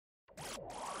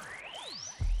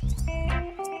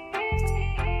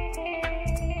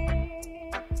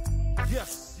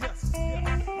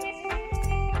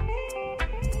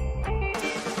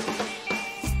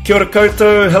Kia ora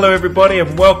koutou, hello everybody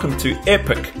and welcome to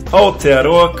Epic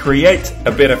Aotearoa Create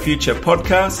a Better Future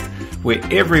podcast, where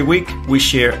every week we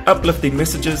share uplifting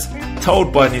messages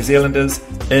told by New Zealanders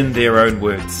in their own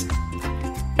words.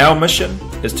 Our mission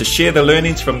is to share the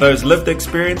learnings from those lived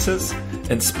experiences,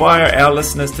 inspire our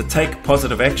listeners to take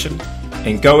positive action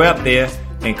and go out there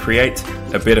and create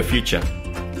a better future.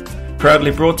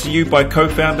 Proudly brought to you by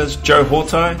co-founders Joe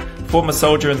Hortai, former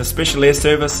soldier in the Special Air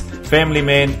Service, family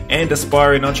man and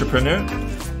aspiring entrepreneur,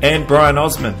 and Brian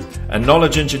Osman, a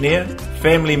knowledge engineer,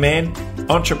 family man,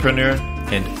 entrepreneur,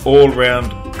 and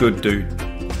all-round good dude.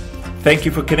 Thank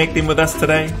you for connecting with us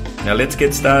today. Now let's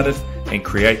get started and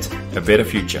create a better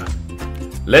future.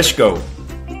 Let's go.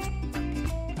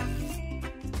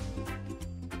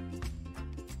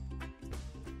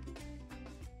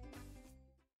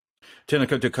 Tēnā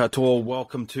koutou katoa,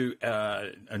 welcome to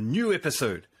a new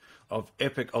episode of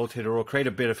Epic Aotearoa Create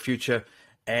a Better Future.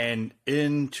 And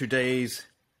in today's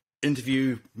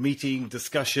interview, meeting,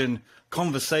 discussion,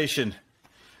 conversation,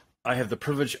 I have the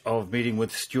privilege of meeting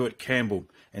with Stuart Campbell.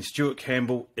 And Stuart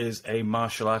Campbell is a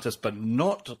martial artist, but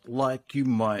not like you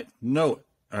might know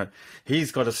it.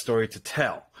 He's got a story to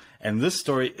tell. And this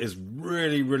story is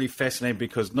really, really fascinating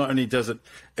because not only does it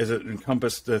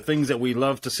encompass the things that we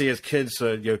love to see as kids,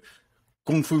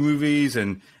 kung fu movies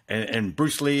and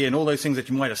Bruce Lee and all those things that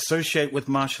you might associate with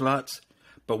martial arts,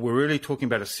 but we're really talking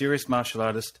about a serious martial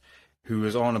artist who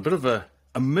is on a bit of a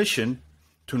mission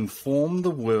to inform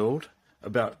the world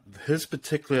about his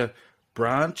particular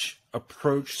branch,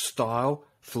 approach, style,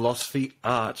 philosophy,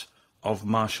 art of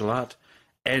martial art,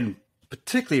 and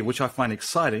particularly, which I find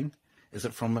exciting, is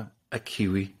it from a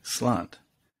Kiwi slant.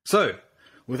 So,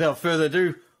 without further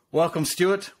ado, welcome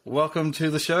Stuart, welcome to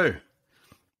the show.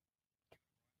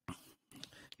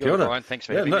 Kia ora, Brian. Thanks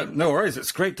for having me. No worries.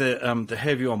 It's great to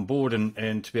have you on board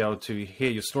and to be able to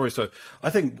hear your story. So I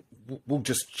think we'll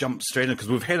just jump straight in because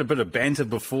we've had a bit of banter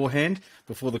beforehand,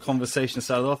 before the conversation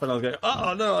started off, and I was going,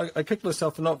 oh no, I kicked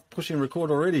myself for not pushing record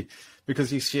already,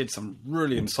 because he shared some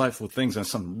really insightful things and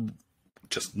some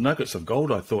just nuggets of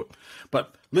gold, I thought.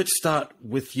 But let's start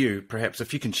with you, perhaps,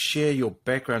 if you can share your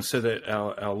background so that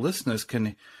our listeners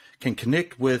can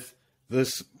connect with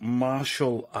this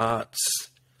martial arts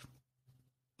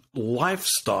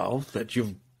lifestyle that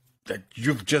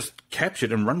you've just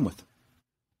captured and run with.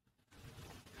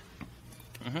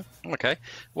 Mm-hmm. Okay.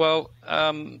 Well,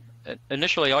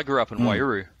 initially I grew up in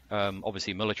Waiouru,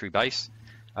 obviously military base.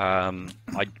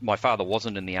 My father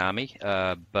wasn't in the army,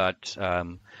 but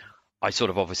I sort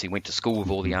of obviously went to school with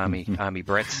all the army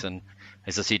brats, and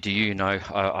as I said to you,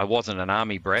 I wasn't an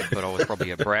army brat, but I was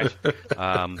probably a brat, bit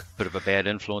of a bad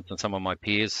influence on some of my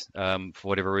peers for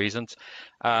whatever reasons.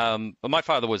 But my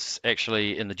father was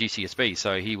actually in the GCSB,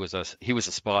 so he was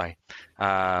a spy,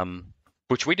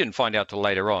 which we didn't find out till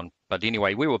later on. But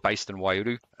anyway, we were based in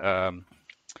Waiouru.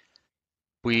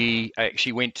 We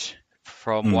actually went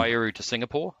from Waiouru to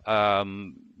Singapore,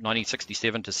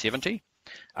 1967 to 70.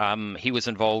 He was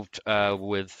involved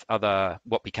with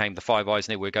what became the Five Eyes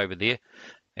network over there,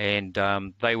 and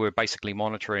they were basically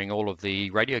monitoring all of the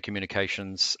radio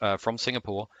communications from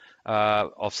Singapore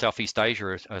of Southeast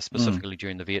Asia, specifically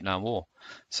during the Vietnam War.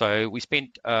 So we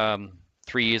spent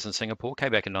 3 years in Singapore,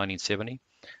 came back in 1970,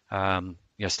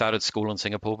 started school in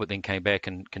Singapore, but then came back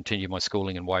and continued my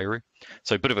schooling in Waiouru.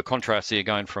 So a bit of a contrast there,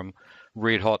 going from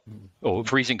red hot or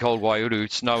freezing cold Waiouru,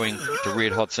 snowing, to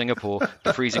red hot Singapore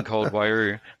to freezing cold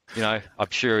Waiouru. I'm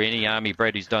sure any army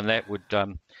brat who's done that would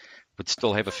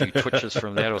still have a few twitches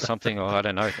from that or something, or I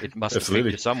don't know, it must have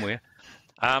been somewhere.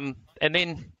 And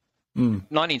then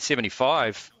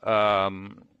 1975,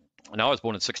 and I was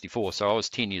born in 64, so I was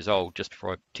 10 years old just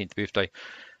before my 10th birthday.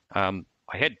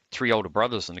 I had 3 older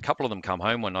brothers, and a couple of them come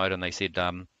home one night and they said,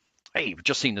 hey, we've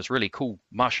just seen this really cool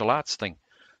martial arts thing.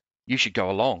 You should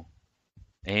go along.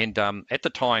 And at the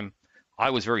time,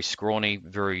 I was very scrawny,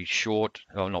 very short.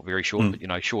 Well, not very short,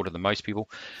 but shorter than most people.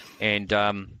 And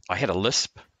I had a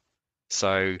lisp,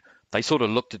 so they sort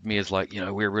of looked at me as like,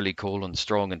 we're really cool and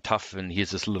strong and tough, and here's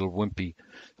this little wimpy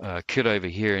kid over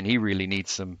here, and he really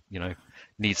needs some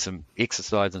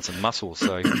exercise and some muscle.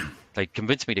 So they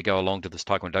convinced me to go along to this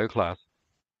Taekwondo class.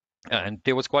 And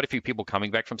there was quite a few people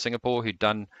coming back from Singapore who'd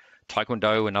done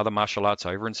Taekwondo and other martial arts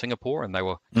over in Singapore, and they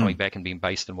were coming back and being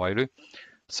based in Waiouru.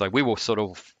 So we were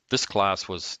this class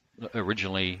was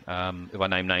originally, if I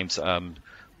name names,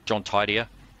 John Tidier.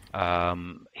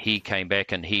 He came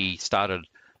back and he started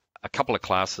a couple of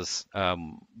classes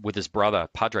with his brother,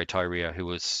 Padre Tairia, who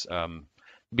was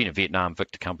been a Vietnam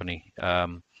Victor Company.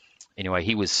 Anyway,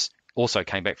 he also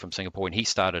came back from Singapore, and he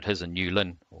started his in New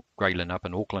Lynn, or Grey Lynn, up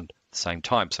in Auckland at the same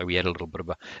time. So we had a little bit of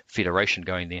a federation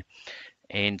going there.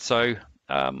 And so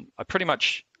I pretty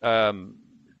much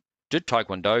did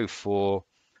Taekwondo for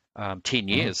 10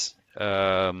 years,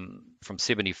 from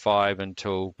 75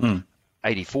 until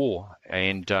 84.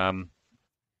 And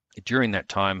during that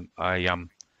time, I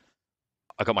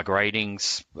got my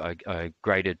gradings. I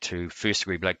graded to first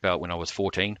degree black belt when I was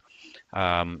 14.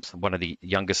 So one of the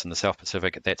youngest in the South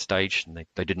Pacific at that stage, and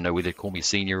they didn't know whether to call me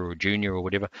senior or junior or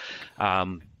whatever.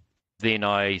 Then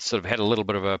I sort of had a little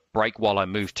bit of a break while I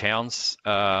moved towns.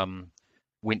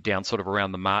 Went down sort of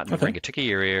around the Martin, Rangitikei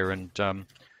area, and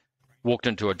walked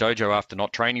into a dojo after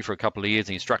not training for a couple of years.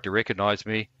 The instructor recognized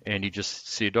me, and he just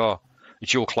said, "Oh,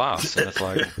 it's your class." And it's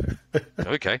like,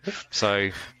 okay.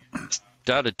 So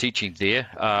started teaching there.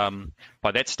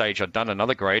 By that stage, I'd done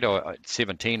another grade. At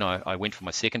 17, I went for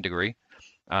my second degree,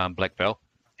 black belt,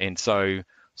 and so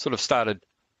sort of started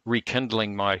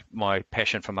rekindling my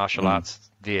passion for martial arts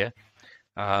there.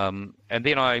 And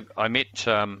then I met.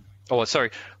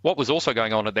 What was also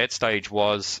going on at that stage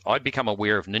was I'd become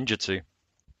aware of ninjutsu,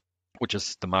 which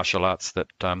is the martial arts that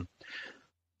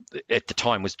at the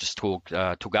time was just called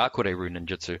Togakure Ryu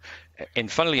Ninjutsu. And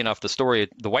funnily enough,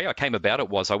 the way I came about it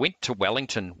was I went to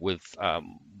Wellington with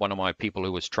one of my people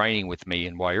who was training with me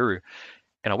in Waiouru,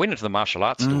 and I went into the martial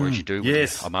arts store, as you do when you're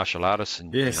a martial artist,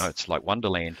 and it's like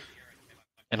Wonderland.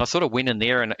 And I sort of went in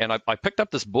there, and I picked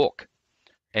up this book,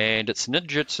 and it's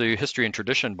Ninjutsu History and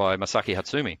Tradition by Masaaki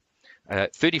Hatsumi,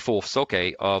 34th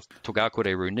Soke of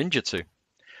Togakure Ryu Ninjutsu.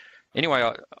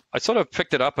 Anyway, I sort of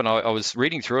picked it up, and I was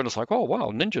reading through it, and it's like, oh,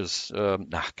 wow, ninjas.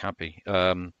 Can't be.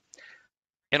 And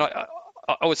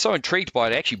I was so intrigued by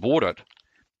it, I actually bought it,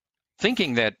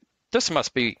 thinking that this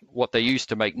must be what they used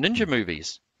to make ninja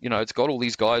movies. It's got all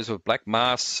these guys with black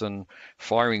masks and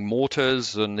firing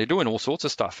mortars, and they're doing all sorts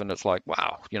of stuff. And it's like,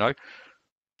 wow,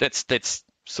 that's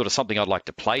sort of something I'd like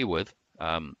to play with,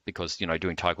 because,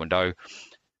 doing Taekwondo,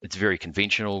 it's very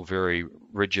conventional, very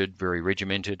rigid, very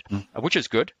regimented, which is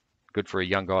good for a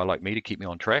young guy like me to keep me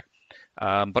on track.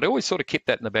 But I always sort of kept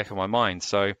that in the back of my mind.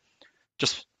 So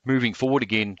just moving forward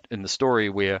again in the story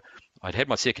where I'd had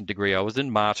my second degree, I was in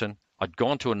Martin. I'd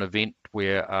gone to an event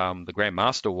where the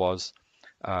Grandmaster was.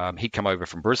 He'd come over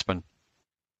from Brisbane,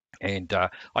 and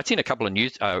I'd seen a couple of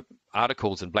news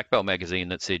articles in Black Belt magazine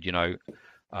that said,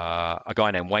 a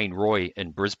guy named Wayne Roy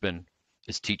in Brisbane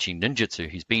is teaching ninjutsu.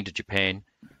 He's been to Japan,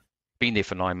 been there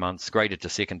for 9 months, graded to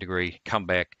second degree, come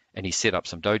back, and he set up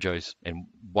some dojos, and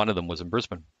one of them was in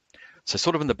Brisbane. So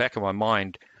sort of in the back of my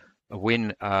mind,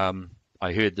 when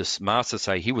I heard this master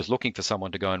say he was looking for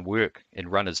someone to go and work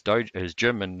and run his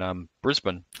gym in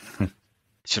Brisbane,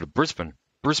 sort of Brisbane,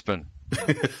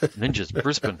 ninjas,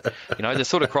 Brisbane, they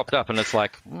sort of cropped up, and it's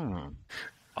like,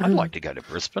 I'd like to go to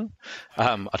Brisbane.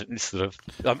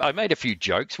 I made a few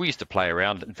jokes. We used to play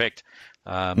around. In fact,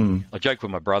 I joked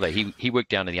with my brother. He worked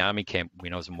down in the army camp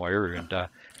when I was in Waiouru, and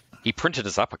he printed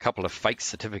us up a couple of fake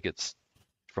certificates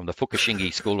from the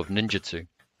Fukushingi School of Ninjutsu.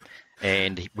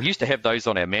 And we used to have those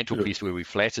on our mantelpiece where we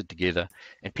flattered together,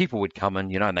 and people would come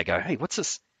in, and they go, "Hey, what's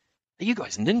this? Are you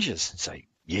guys ninjas?" And say,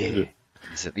 "Yeah."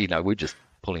 So, we're just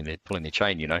pulling their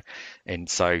chain, And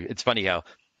so it's funny how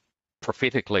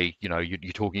prophetically, you're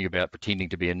talking about pretending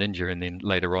to be a ninja, and then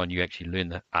later on you actually learn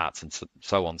the arts and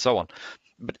so on.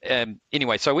 But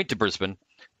anyway, so I went to Brisbane,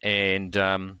 and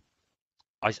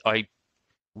I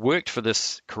worked for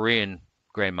this Korean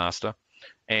Grandmaster,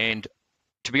 and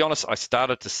to be honest, I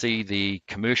started to see the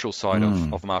commercial side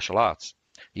of martial arts.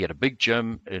 He had a big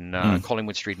gym in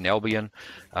Collingwood Street in Albion.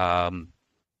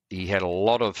 He had a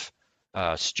lot of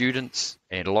students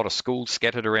and a lot of schools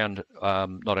scattered around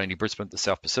not only Brisbane, the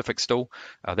South Pacific still.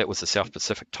 That was the South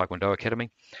Pacific Taekwondo Academy.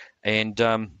 And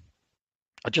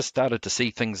I just started to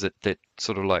see things that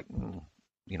sort of like,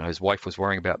 his wife was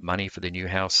worrying about money for their new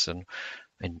house, and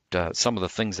some of the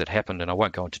things that happened, and I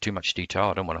won't go into too much detail.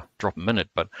 I don't want to drop a minute,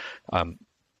 but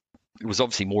it was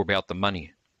obviously more about the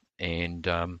money. And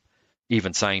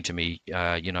even saying to me,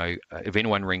 if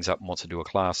anyone rings up and wants to do a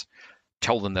class,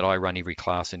 tell them that I run every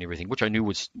class and everything, which I knew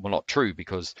was not true,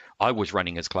 because I was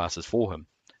running his classes for him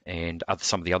and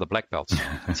some of the other black belts.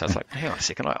 So it's like, hang on a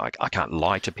second, I can't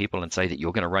lie to people and say that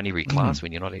you're going to run every class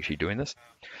when you're not actually doing this.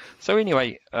 So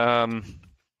anyway, I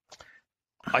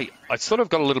sort of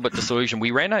got a little bit disillusioned.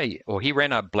 He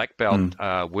ran a black belt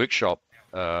workshop.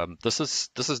 This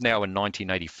is now in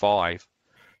 1985,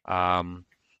 and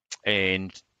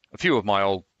a few of my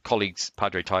old colleagues,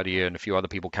 Padre Taidia and a few other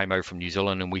people, came over from New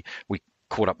Zealand, and we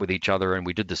caught up with each other, and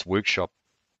we did this workshop.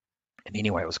 And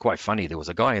anyway, it was quite funny. There was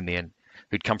a guy in there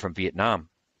who'd come from Vietnam.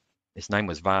 His name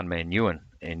was Van Man Nguyen,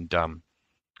 and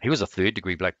he was a third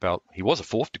degree black belt. He was a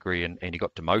fourth degree, and he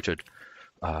got demoted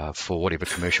for whatever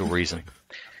commercial reason.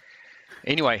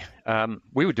 Anyway,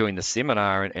 we were doing the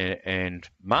seminar, and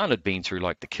Man had been through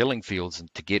like the killing fields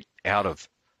and to get out of,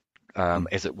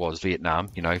 as it was, Vietnam,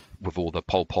 with all the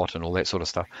Pol Pot and all that sort of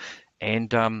stuff,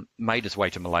 and made his way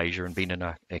to Malaysia and been in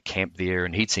a camp there,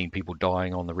 and he'd seen people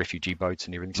dying on the refugee boats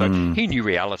and everything. So he knew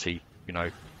reality,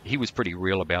 he was pretty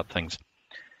real about things.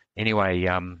 Anyway,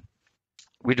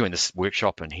 we're doing this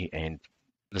workshop, and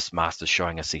this master's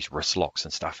showing us these wrist locks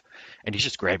and stuff, and he's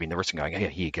just grabbing the wrist and going, "Yeah,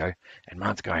 here you go." And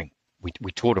Man's going,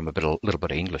 we taught him a little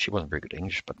bit of English. He wasn't very good at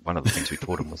English, but one of the things we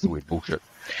taught him was the word bullshit.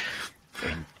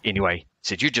 And anyway, he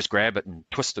said, "You just grab it and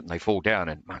twist it and they fall down."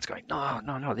 And Man's going, no,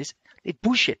 they're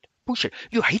bullshit.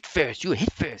 You hit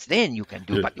first, then you can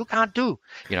do, but you can't do.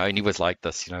 And he was like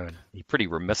this, and he's pretty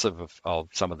remissive of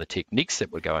some of the techniques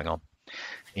that were going on.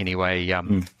 Anyway,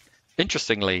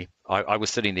 interestingly, I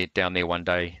was sitting down there one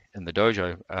day in the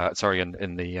dojo,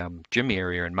 in the gym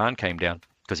area, and Man came down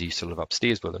because he used to live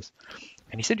upstairs with us.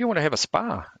 And he said, "Do you want to have a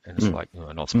spa?" And it's like,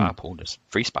 not spa pool, just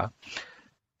free spa.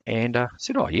 And I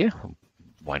said, "Oh, yeah,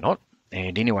 why not?"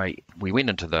 And anyway, we went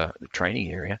into the training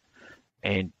area,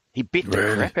 and he beat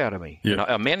the crap out of me. Yeah.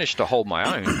 I managed to hold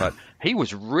my own, but he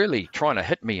was really trying to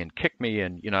hit me and kick me,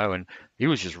 and and he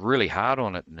was just really hard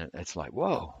on it. And it's like,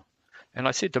 whoa. And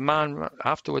I said to Man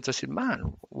afterwards, I said,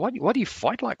 "Man, why do you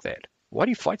fight like that? Why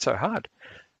do you fight so hard?"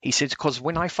 He says, "Because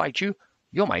when I fight you,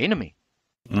 you're my enemy."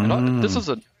 And this is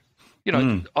I'd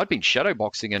been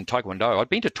shadowboxing in Taekwondo. I'd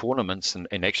been to tournaments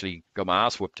and actually got my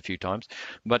ass whipped a few times.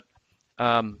 But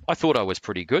I thought I was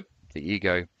pretty good. The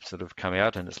ego sort of come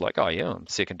out, and it's like, oh, yeah, I'm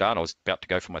second dan. I was about to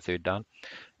go for my third dan.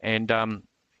 And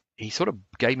he sort of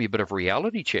gave me a bit of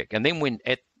reality check. And then when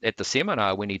at the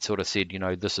seminar, when he'd sort of said,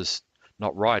 this is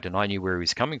not right, and I knew where he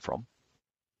was coming from,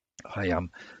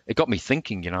 it got me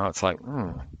thinking, it's like,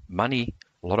 money,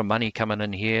 a lot of money coming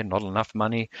in here, not enough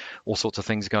money, all sorts of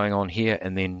things going on here.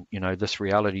 And then, this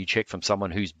reality check from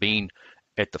someone who's been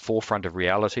at the forefront of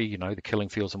reality, the killing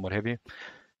fields and what have you.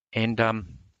 And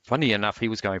funny enough, he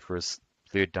was going for his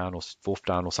third dan or fourth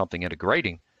dan or something at a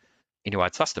grading. Anyway,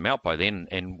 I'd sussed him out by then.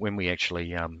 And when we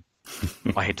actually,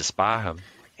 I had to spar him.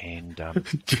 And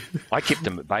I kept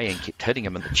him at bay and kept hitting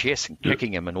him in the chest and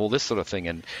kicking him and all this sort of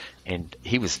thing. And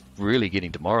he was really getting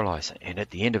demoralized. And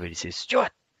at the end of it, he says,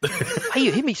 "Stuart, why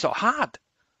you hit me so hard?"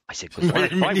 I said, "Because when I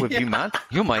fight with you, man,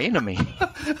 you're my enemy."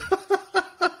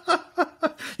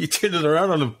 You turned it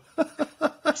around on him.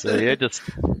 So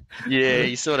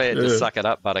he sort of had to suck it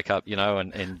up, Buttercup,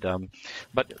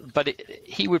 but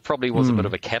he would probably was a bit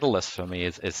of a catalyst for me,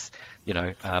 as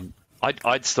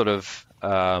I'd sort of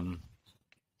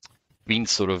been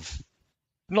sort of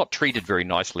not treated very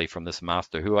nicely from this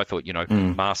master, who I thought,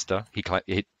 master. He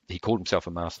called himself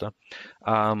a master.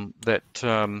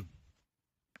 That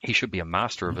he should be a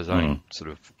master of his own sort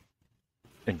of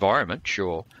environment,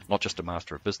 sure, not just a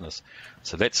master of business.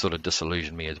 So that sort of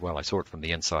disillusioned me as well. I saw it from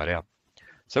the inside out.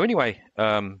 So anyway,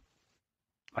 I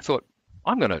thought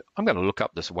I'm gonna look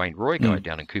up this Waiouru Roy guy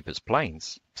down in Cooper's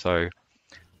Plains. So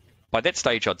by that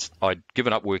stage, I'd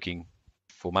given up working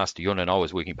for Master Yun, and I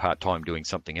was working part-time doing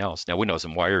something else. Now, when I was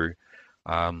in Waiouru,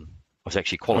 I was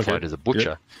actually qualified as a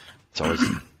butcher. So I was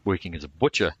working as a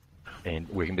butcher and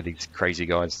working with these crazy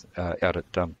guys out at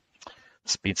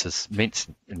Spencer's Mints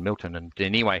in Milton. And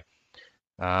anyway,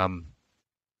 I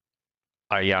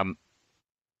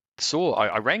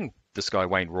rang this guy,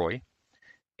 Waiouru Roy,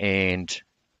 and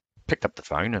picked up the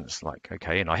phone, and it's like,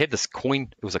 okay. And I had this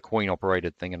coin, it was a coin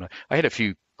operated thing, and I had a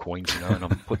few coins, and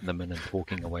I'm putting them in and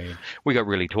talking away, and we got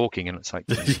really talking, and it's like,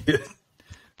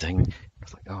 ding.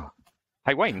 It's like, oh,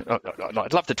 hey Wayne,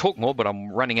 I'd love to talk more, but I'm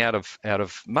running out of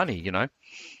money,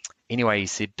 Anyway, he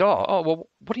said, oh, well,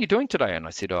 what are you doing today? And I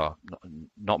said, oh,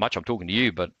 not much. I'm talking to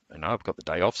you, but I've got the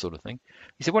day off, sort of thing.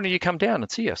 He said, why don't you come down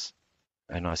and see us?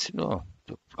 And I said, oh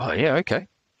yeah, okay.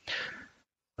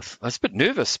 I was a bit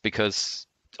nervous because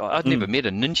I'd never met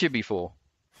a ninja before,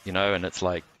 and it's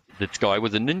like, this guy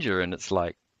was a ninja, and it's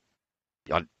like,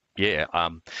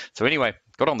 So anyway,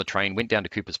 got on the train, went down to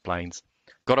Cooper's Plains,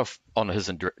 got off on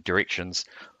his directions.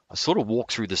 I sort of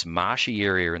walked through this marshy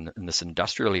area in this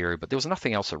industrial area, but there was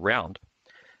nothing else around.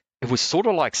 It was sort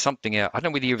of like something out. I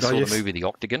don't know whether you ever saw the movie The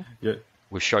Octagon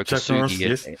with Sho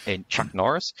Kosugi and Chuck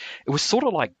Norris. It was sort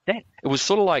of like that. It was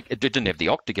sort of like, it didn't have the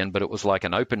octagon, but it was like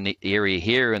an open area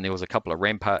here, and there was a couple of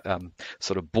rampart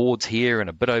sort of boards here and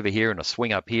a bit over here and a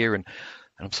swing up here. And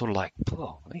I'm sort of like,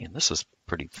 oh, man, this is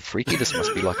pretty freaky. This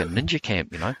must be like a ninja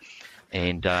camp,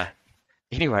 And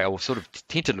anyway, I sort of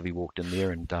tentatively walked in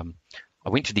there, and I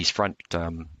went to these front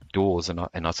doors, and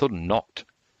I sort of knocked,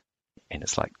 and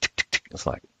it's like, tick, tick, tick. It's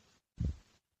like,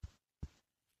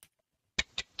 tick,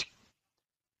 tick, tick.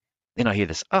 Then I hear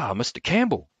this, Mr.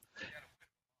 Campbell.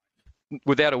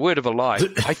 without a word of a lie,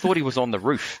 I thought he was on the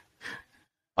roof.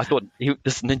 I thought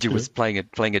this ninja was playing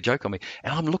a joke on me,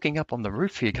 and I'm looking up on the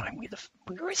roof here, going,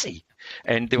 "Where is he?"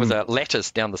 And there was a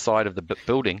lattice down the side of the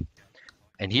building,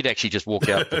 and he'd actually just walked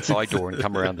out the side door and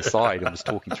come around the side and was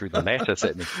talking through the lattice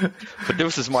at me. But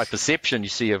this is my perception, you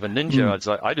see, of a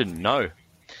ninja. I didn't know,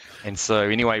 and so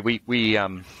anyway,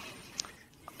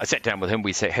 I sat down with him.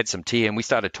 We had some tea, and we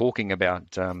started talking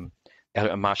about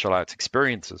our martial arts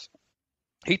experiences.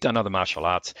 He'd done other martial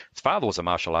arts. His father was a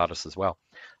martial artist as well.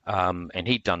 And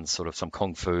he'd done sort of some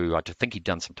kung fu. I think he'd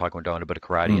done some taekwondo and a bit of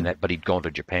karate and that, but he'd gone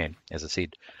to Japan, as I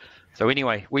said. So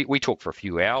anyway, we talked for a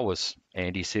few hours,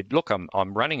 and he said, "Look, I'm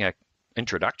running a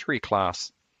introductory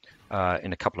class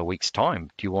in a couple of weeks' time.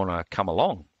 Do you want to come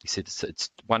along?" He said, "It's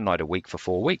one night a week for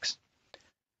 4 weeks."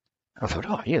 I thought,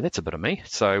 "Oh yeah, that's a bit of me."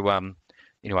 So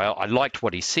I liked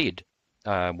what he said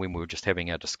when we were just having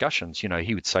our discussions.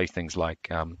 He would say things like,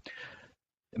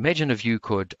 imagine if you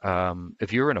could,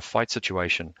 if you're in a fight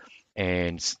situation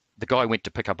and the guy went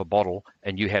to pick up a bottle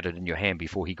and you had it in your hand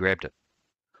before he grabbed it.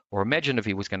 Or imagine if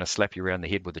he was going to slap you around the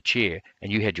head with a chair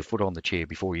and you had your foot on the chair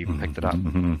before you even picked it up.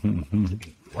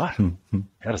 What?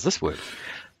 How does this work?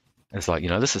 And it's like,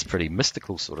 this is pretty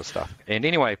mystical sort of stuff. And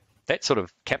anyway, that sort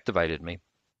of captivated me.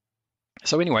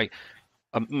 So anyway,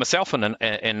 myself and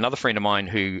another friend of mine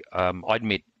who I'd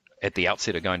met at the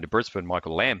outset of going to Brisbane,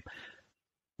 Michael Lamb,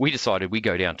 we decided we'd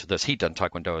go down to this. He'd done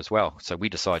Taekwondo as well. So we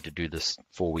decided to do this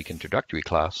 4-week introductory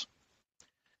class.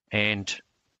 And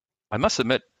I must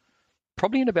admit,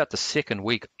 probably in about the second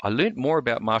week, I learned more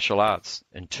about martial arts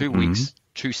in 2 weeks,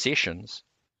 2 sessions,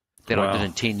 than I did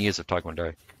in 10 years of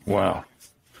Taekwondo. Wow.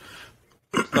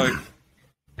 So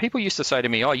people used to say to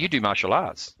me, "Oh, you do martial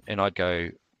arts?" And I'd go,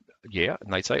 "Yeah."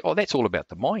 And they'd say, "Oh, that's all about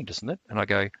the mind, isn't it?" And I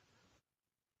go,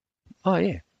 "Oh,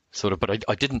 yeah." Sort of, but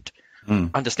I didn't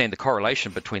understand the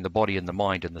correlation between the body and the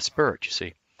mind and the spirit, you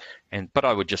see. But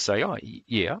I would just say, "Oh,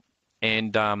 yeah."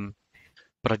 And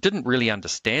but I didn't really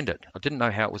understand it. I didn't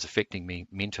know how it was affecting me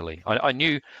mentally. I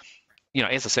knew,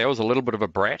 as I say, I was a little bit of a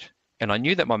brat, and I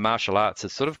knew that my martial arts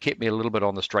had sort of kept me a little bit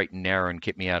on the straight and narrow and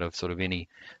kept me out of sort of any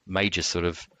major sort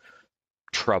of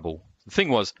trouble. The thing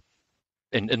was,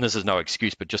 and this is no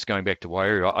excuse, but just going back to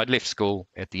Waiouru, I'd left school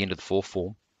at the end of the 4th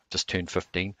form, just turned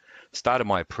 15, started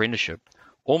my apprenticeship.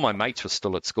 All my mates were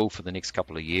still at school for the next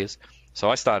couple of years. So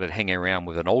I started hanging around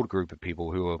with an old group of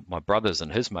people who were my brothers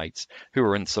and his mates who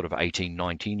were in sort of 18,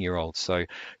 19-year-olds. So,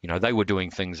 they were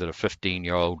doing things that a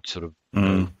 15-year-old sort of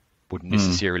wouldn't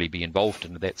necessarily be involved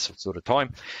in at that sort of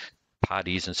time,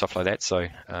 parties and stuff like that. So,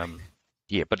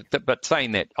 but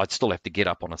saying that, I'd still have to get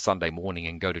up on a Sunday morning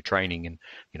and go to training.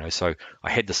 And, so I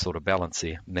had this sort of balance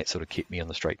there, and that sort of kept me on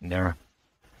the straight and narrow.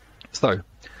 So,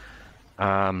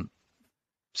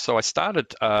 so I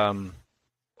started,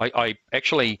 I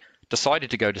actually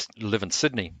decided to go to live in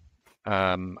Sydney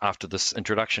after this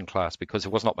introduction class because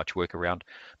there was not much work around.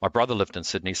 My brother lived in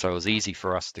Sydney, so it was easy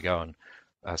for us to go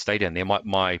and stay down there.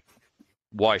 My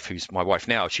wife, who's my wife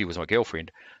now, she was my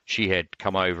girlfriend. She had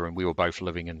come over and we were both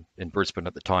living in Brisbane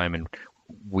at the time, and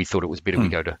we thought it was better we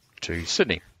go to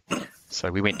Sydney. So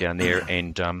we went down there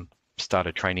and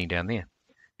started training down there.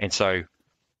 And so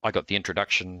I got the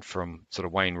introduction from sort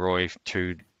of Wayne Roy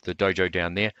to the dojo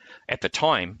down there. At the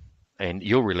time, and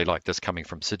you'll really like this coming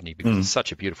from Sydney because it's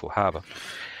such a beautiful harbour.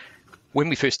 When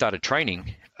we first started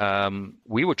training,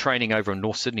 we were training over in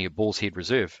North Sydney at Balls Head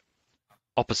Reserve,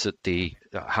 opposite the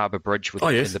harbour bridge with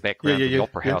in the background, the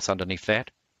Opera House underneath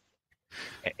that.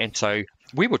 And so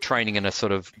we were training in a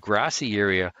sort of grassy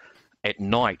area at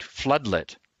night,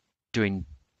 floodlit, doing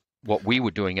what we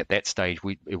were doing at that stage.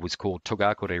 It was called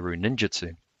Togakure Ryu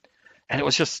Ninjutsu. And it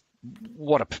was just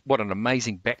what an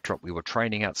amazing backdrop. We were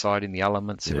training outside in the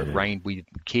elements. If it rained, we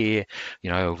didn't care.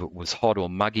 If it was hot or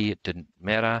muggy, it didn't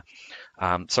matter.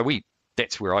 So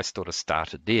that's where I sort of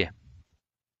started there.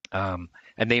 And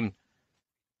then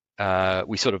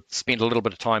we sort of spent a little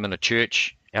bit of time in a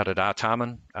church out at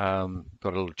Artarmon.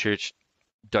 Got a little church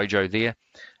dojo there.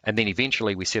 And then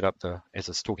eventually we set up as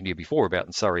I was talking to you before about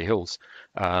in Surrey Hills,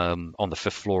 on the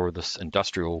 5th floor of this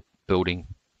industrial building.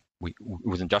 It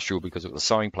was industrial because it was a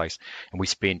sewing place, and we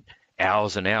spent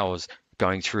hours and hours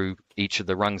going through each of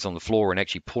the rungs on the floor and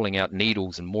actually pulling out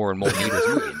needles and more needles.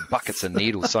 We were getting buckets of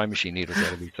needles, sewing machine needles out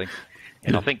of everything.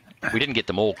 And I think we didn't get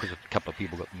them all because a couple of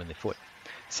people got them in their foot.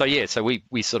 So so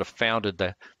we sort of founded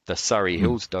the Surrey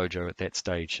Hills dojo at that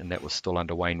stage, and that was still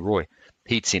under Wayne Roy.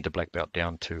 He'd sent a black belt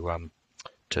down to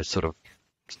sort of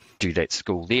do that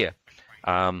school there.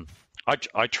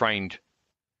 I trained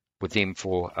with them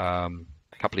for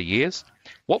couple of years.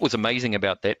 What was amazing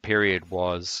about that period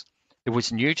was it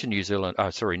was new to New Zealand,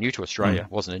 new to Australia.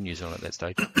 It wasn't in New Zealand at that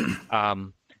stage.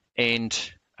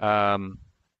 And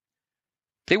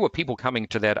there were people coming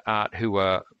to that art who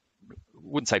were,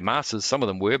 wouldn't say masters, some of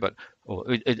them were, but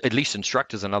or at least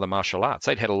instructors in other martial arts.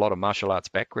 They'd had a lot of martial arts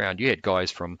background. You had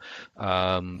guys from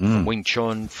Wing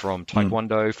Chun, from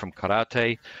Taekwondo, from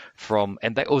Karate,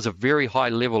 and that was a very high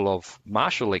level of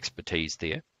martial expertise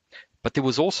there. But there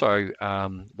was also,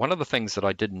 one of the things that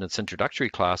I did in this introductory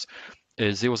class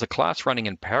is there was a class running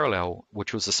in parallel,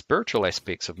 which was the spiritual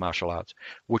aspects of martial arts,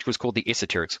 which was called the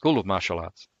Esoteric School of Martial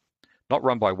Arts. Not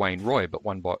run by Wayne Roy, but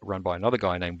run by another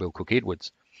guy named Bill Cook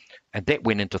Edwards. And that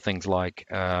went into things like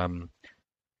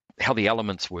how the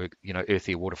elements work, earth,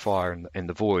 air, water, fire, and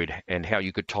the void, and how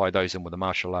you could tie those in with the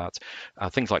martial arts.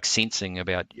 Things like sensing,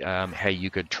 about how you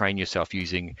could train yourself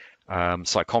using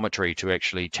psychometry to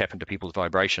actually tap into people's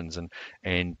vibrations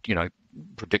and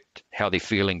predict how they're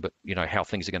feeling, but how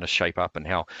things are going to shape up and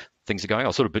how things are going. I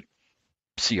was sort of a bit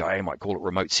CIA might call it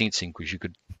remote sensing, because you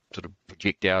could sort of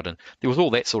project out, and there was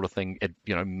all that sort of thing,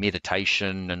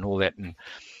 meditation and all that. And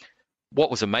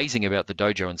what was amazing about the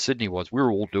dojo in Sydney was we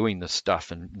were all doing this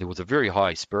stuff, and there was a very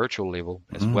high spiritual level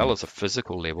as well as a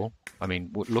physical level. I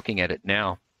mean, looking at it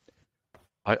now,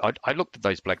 I looked at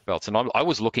those black belts, and I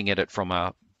was looking at it from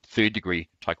a third degree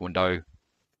Taekwondo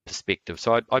perspective.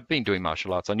 So I'd been doing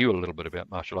martial arts. I knew a little bit about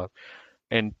martial arts,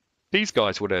 and these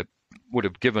guys would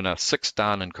have given a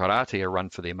 6-dan in karate a run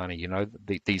for their money.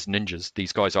 These ninjas,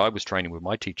 these guys I was training with,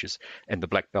 my teachers, and the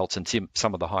black belts and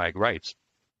some of the higher grades.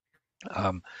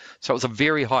 So it was a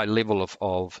very high level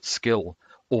of skill.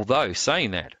 Although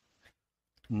saying that,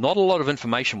 not a lot of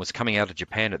information was coming out of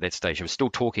Japan at that stage. I was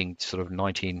still talking sort of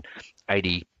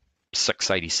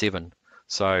 1986, 87.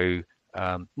 So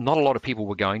not a lot of people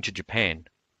were going to Japan.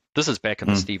 This is back in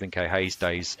the Stephen K. Hayes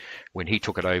days, when he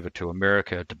took it over to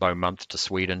America, to Bo Munth to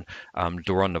Sweden,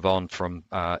 Doron Navon from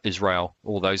Israel.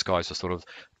 All those guys are sort of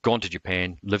gone to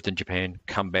Japan, lived in Japan,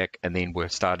 come back, and then were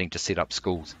starting to set up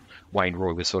schools. Wayne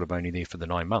Roy was sort of only there for the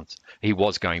 9 months. He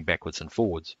was going backwards and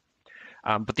forwards.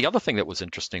 But the other thing that was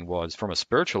interesting was, from a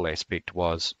spiritual aspect,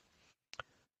 was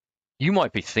you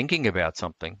might be thinking about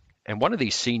something, and one of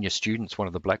these senior students, one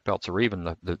of the black belts, or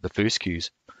even the first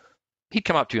cues, he'd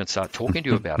come up to you and start talking to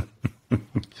you about it.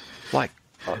 Like,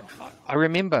 I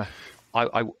remember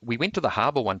we went to the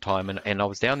harbour one time, and I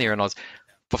was down there, and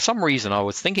for some reason, I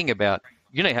was thinking about,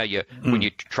 how when you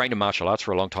train in martial arts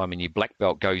for a long time and your black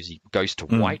belt goes to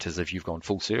white, as if you've gone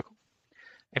full circle.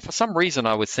 And for some reason,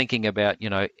 I was thinking about,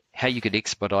 how you could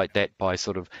expedite that by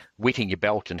sort of wetting your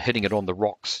belt and hitting it on the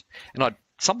rocks. And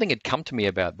something had come to me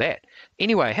about that.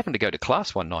 Anyway, I happened to go to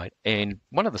class one night, and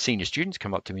one of the senior students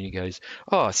came up to me and he goes,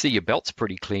 "Oh, I see your belt's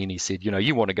pretty clean." He said,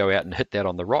 "You want to go out and hit that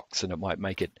on the rocks, and it might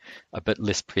make it a bit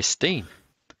less pristine."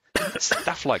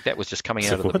 Stuff like that was just coming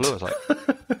out of the blue. I was like,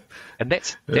 and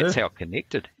that's how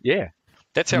connected. Yeah,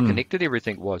 that's how connected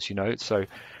everything was. So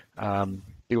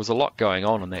there was a lot going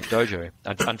on in that dojo.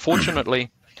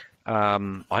 Unfortunately,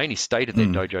 I only stayed at that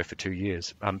dojo for 2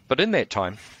 years. But in that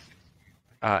time,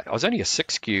 I was only a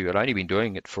 6Q. I'd only been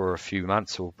doing it for a few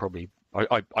months, or probably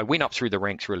I went up through the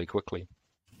ranks really quickly.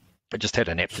 I just had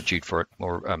an aptitude for it,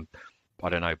 or I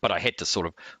don't know. But I had to sort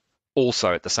of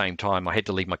also, at the same time, I had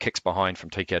to leave my kicks behind from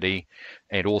TKD,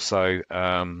 and also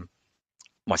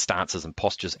my stances and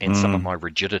postures, and some of my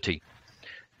rigidity.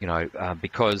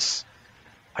 Because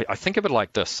I think of it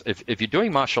like this: if you're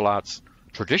doing martial arts,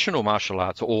 traditional martial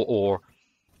arts, or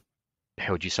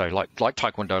how would you say, like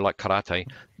Taekwondo, like Karate,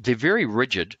 they're very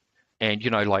rigid. And,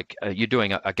 you're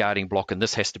doing a guarding block, and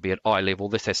this has to be at eye level.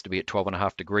 This has to be at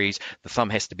 12.5 degrees. The thumb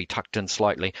has to be tucked in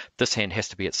slightly. This hand has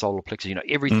to be at solar plexus.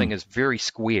 Everything is very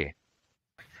square.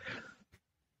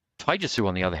 Taijutsu,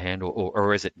 on the other hand,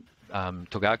 or as it,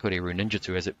 Togakure Ryu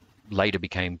Ninjutsu, as it later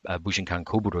became Bujinkan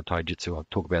Kobudo Taijutsu, I'll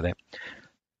talk about that.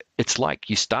 It's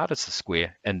like you start as a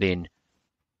square, and then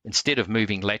instead of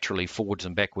moving laterally forwards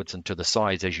and backwards and to the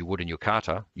sides as you would in your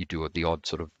kata, you do the odd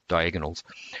sort of diagonals.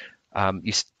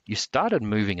 You started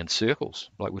moving in circles,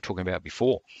 like we were talking about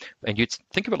before. And you'd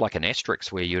think of it like an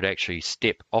asterisk, where you'd actually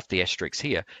step off the asterisk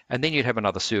here, and then you'd have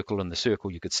another circle. In the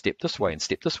circle, you could step this way and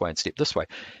step this way and step this way.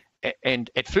 And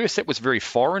at first, that was very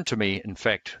foreign to me. In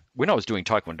fact, when I was doing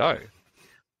Taekwondo,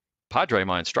 Padre,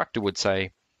 my instructor, would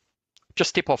say,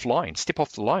 just step off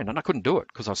the line. And I couldn't do it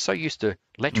because I was so used to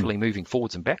laterally moving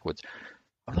forwards and backwards.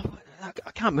 I'm like,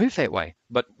 I can't move that way.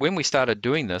 But when we started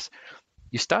doing this,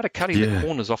 you started cutting the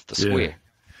corners off the square. Yeah.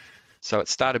 So it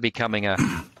started becoming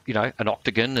an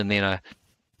octagon, and then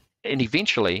and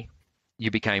eventually you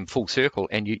became full circle,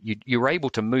 and you were able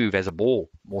to move as a ball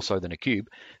more so than a cube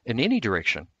in any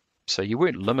direction. So you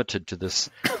weren't limited to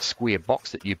this square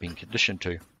box that you've been conditioned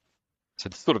to. So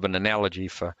it's sort of an analogy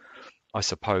for, I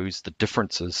suppose, the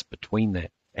differences between that.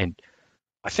 And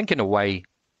I think in a way,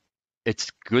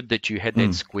 it's good that you had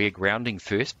that square grounding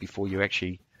first before you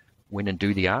actually went and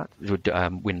do the art,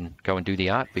 go and do the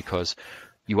art, because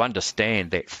you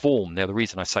understand that form. Now, the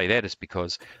reason I say that is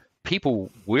because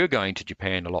people were going to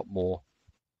Japan a lot more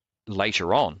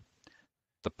later on.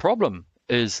 The problem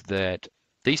is that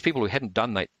these people who hadn't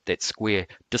done that square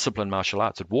discipline martial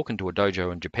arts would walk into a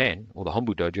dojo in Japan, or the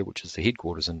Hombu dojo, which is the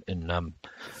headquarters in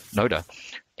Noda,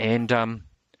 and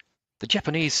the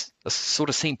Japanese sort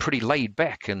of seem pretty laid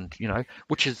back, and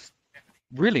which is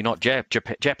really not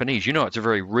Japanese. It's a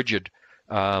very rigid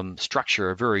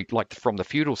structure, very like from the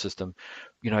feudal system.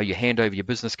 You hand over your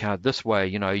business card this way.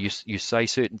 You say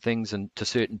certain things and to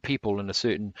certain people in a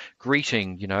certain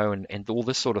greeting. And all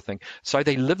this sort of thing. So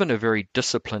they live in a very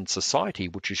disciplined society,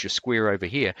 which is your square over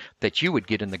here that you would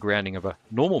get in the grounding of a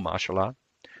normal martial art.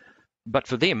 But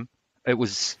for them, it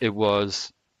was.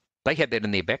 They had that in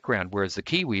their background, whereas the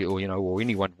Kiwi or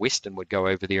anyone Western would go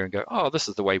over there and go, oh, this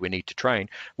is the way we need to train.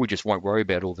 We just won't worry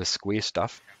about all this square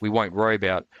stuff. We won't worry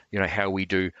about, how we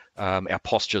do our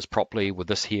postures properly with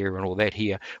this here and all that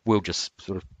here. We'll just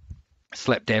sort of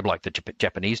slap dab like the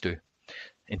Japanese do.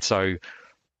 And so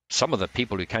some of the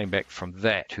people who came back from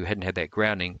that, who hadn't had that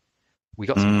grounding, we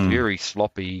got some very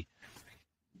sloppy,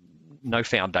 no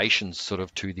foundations sort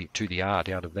of to the art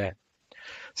out of that.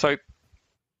 So,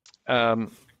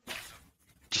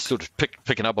 just sort of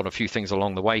picking up on a few things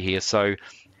along the way here. So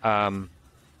from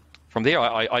there,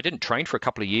 I didn't train for a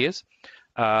couple of years.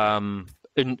 In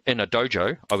a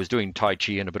dojo, I was doing Tai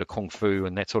Chi and a bit of Kung Fu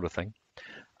and that sort of thing.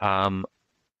 And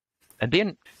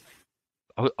then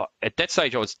at that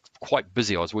stage, I was quite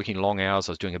busy. I was working long hours.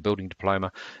 I was doing a building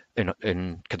diploma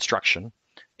in construction.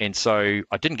 And so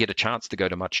I didn't get a chance to go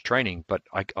to much training, but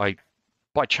I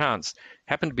by chance,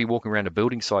 happened to be walking around a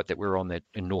building site that we were on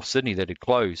in North Sydney that had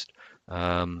closed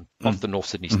off the North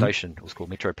Sydney station. It was called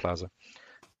Metro Plaza.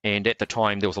 And at the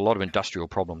time, there was a lot of industrial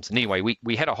problems. And anyway,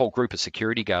 we had a whole group of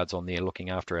security guards on there looking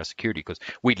after our security because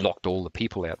we'd locked all the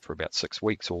people out for about 6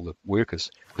 weeks, all the workers,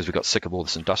 because we got sick of all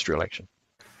this industrial action.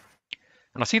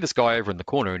 And I see this guy over in the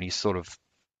corner, and he's sort of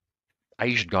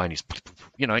Asian guy,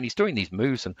 and he's doing these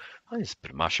moves, and he's a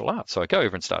bit of martial arts. So I go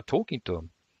over and start talking to him,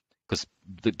 because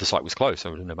the site was closed, so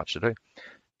I didn't have much to do.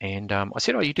 And I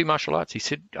said, oh, you do martial arts? He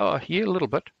said, oh, yeah, a little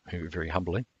bit, very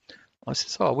humbly. I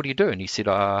said, oh, what do you do? And he said,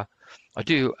 I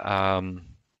do Bakwa.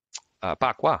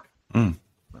 I'd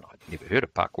never heard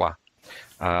of Bakwa.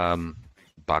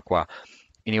 Bakwa.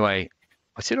 Anyway,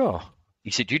 I said, oh,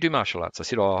 he said, do you do martial arts? I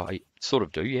said, oh, I sort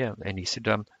of do, yeah. And he said,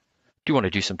 do you want to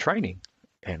do some training?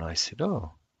 And I said,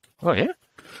 oh yeah.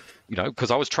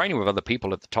 Because I was training with other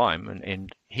people at the time,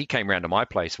 and he came round to my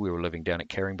place. We were living down at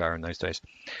Caringbah in those days.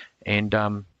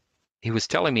 And he was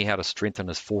telling me how to strengthen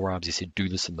his forearms. He said, do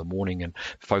this in the morning and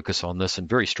focus on this, and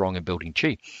very strong in building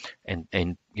chi,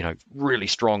 and really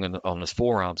strong on his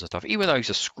forearms and stuff, even though he's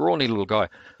a scrawny little guy.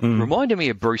 Reminded me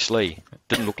of Bruce Lee.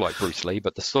 Didn't look like Bruce Lee,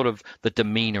 but the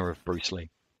demeanor of Bruce Lee.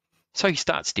 So he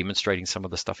starts demonstrating some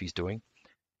of the stuff he's doing,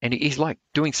 and he's like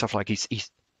doing stuff like he's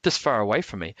this far away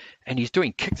from me, and he's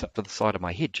doing kicks up to the side of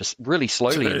my head, just really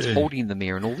slowly, and he's holding them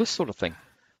there and all this sort of thing.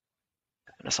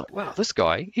 And it's like, wow, this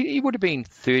guy, he would have been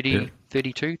 30,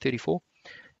 32, 34.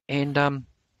 And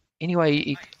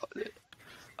anyway,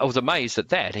 I was amazed at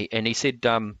that. He said,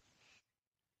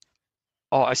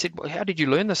 I said, well, how did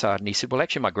you learn this art? And he said, well,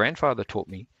 actually, my grandfather taught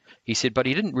me. He said, but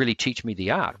he didn't really teach me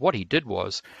the art. What he did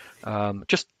was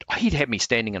he'd have me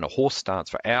standing in a horse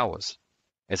stance for hours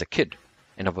as a kid.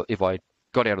 And if I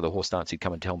got out of the horse stance, he'd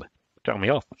come and tell me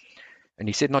off. And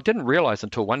he said, and I didn't realize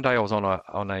until one day I was on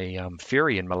a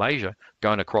ferry in Malaysia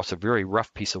going across a very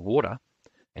rough piece of water,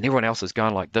 and everyone else is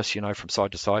going like this, from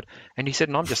side to side. And he said,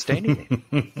 and I'm just standing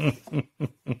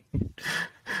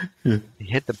there.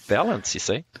 He had the balance, you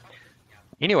see.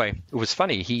 Anyway, it was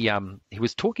funny. He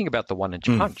was talking about the 1-inch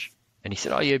punch, and he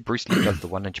said, oh yeah, Bruce Lee does the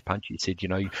 1-inch punch. He said,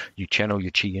 you channel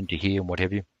your chi into here and what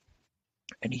have you.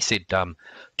 And he said,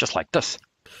 just like this.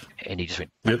 And he just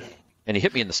went, and he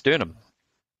hit me in the sternum,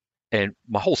 and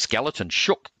my whole skeleton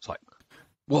shook. It's like,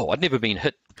 whoa, I'd never been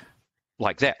hit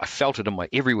like that. I felt it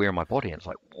everywhere in my body, and it's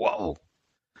like, whoa.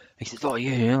 He says, oh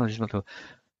yeah.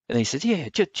 And he says, yeah,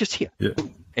 just here. Yeah.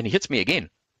 And he hits me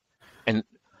again, and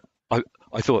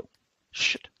I thought,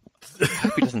 shit, I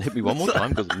hope he doesn't hit me one more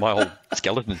time, because my whole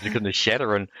skeleton is going to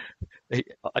shatter. And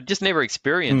I just never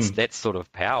experienced that sort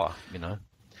of power,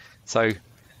 So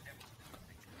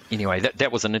anyway,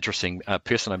 that was an interesting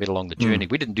person I met along the journey.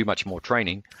 We didn't do much more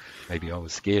training. Maybe I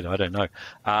was scared. I don't know.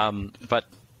 But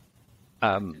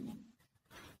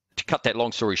to cut that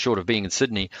long story short of being in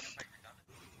Sydney,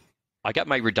 I got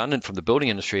made redundant from the building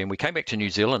industry, and we came back to New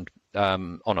Zealand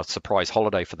on a surprise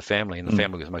holiday for the family, and the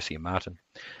family was mostly in Martin.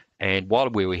 And while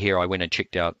we were here, I went and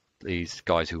checked out these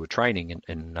guys who were training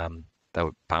in they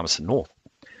were Palmerston North,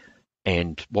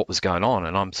 and what was going on.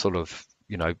 And I'm sort of,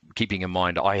 keeping in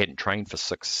mind I hadn't trained for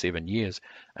 6-7 years,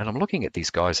 and I'm looking at these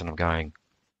guys and I'm going,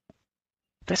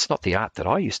 that's not the art that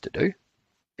I used to do.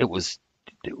 It was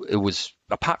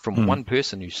apart from one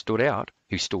person who stood out,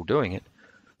 who's still doing it.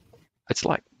 It's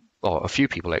like, a few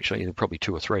people actually, probably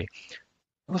 2 or 3.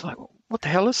 I was like, what the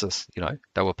hell is this?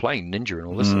 They were playing ninja and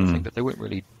all this sort of thing, but they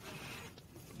weren't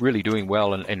really doing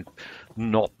well, and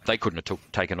they couldn't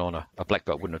have taken on a black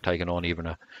belt, wouldn't have taken on even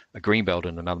a green belt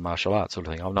in another martial arts sort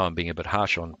of thing. I know I'm being a bit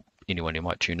harsh on anyone who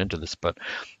might tune into this, but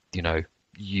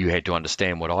you had to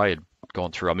understand what I had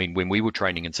gone through. I mean, when we were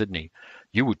training in Sydney,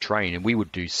 you would train and we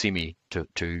would do semi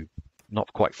to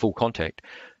not quite full contact.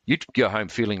 You'd go home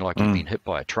feeling like you'd been hit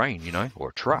by a train, or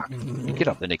a truck. You get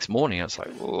up the next morning and it's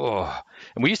like, oh.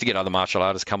 And we used to get other martial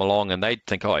artists come along and they'd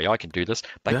think, oh, yeah, I can do this.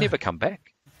 They'd never come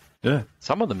back. Yeah.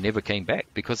 Some of them never came back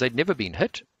because they'd never been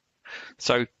hit.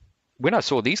 So when I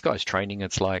saw these guys training,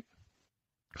 it's like,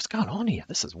 what's going on here?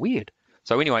 This is weird.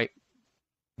 So anyway,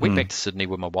 went back to Sydney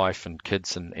with my wife and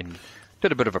kids and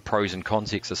did a bit of a pros and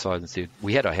cons exercise and said,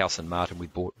 we had a house in Martin we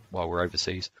bought while we were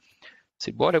overseas.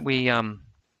 Said, why don't we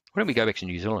go back to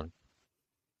New Zealand?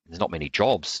 There's not many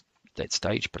jobs at that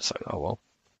stage, but so, oh well,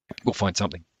 we'll find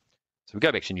something. So we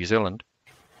go back to New Zealand.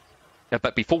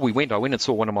 But before we went, I went and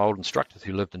saw one of my old instructors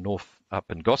who lived in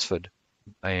up in Gosford,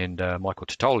 and Michael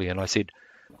Totoli, and I said,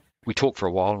 we talked for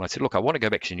a while, and I said, look, I want to go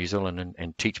back to New Zealand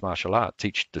and teach martial art,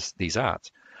 teach these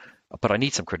arts, but I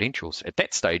need some credentials. At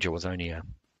that stage, I was only a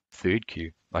 3rd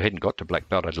Q. I hadn't got to black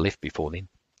belt. I'd left before then.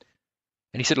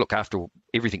 And he said, look, after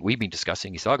everything we've been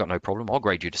discussing, he said, I got no problem. I'll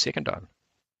grade you to 2nd Dan.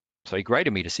 So he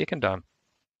graded me to 2nd Dan.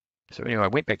 So anyway, I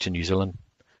went back to New Zealand,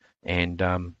 and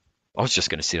I was just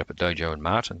going to set up a dojo in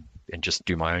Martin and just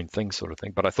do my own thing sort of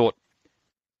thing. But I thought,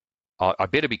 I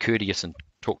better be courteous and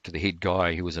talk to the head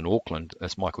guy who was in Auckland,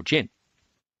 as Michael Gent.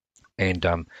 And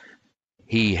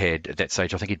he had, at that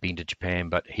stage, I think he'd been to Japan,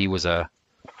 but he was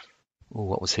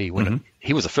what was he?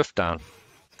 He was a 5th Dan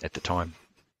at the time.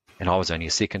 And I was only a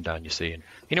 2nd Dan, you see. And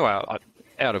anyway,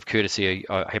 out of courtesy,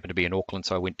 I happened to be in Auckland,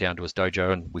 so I went down to his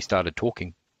dojo and we started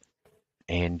talking.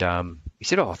 And he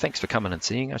said, oh, thanks for coming and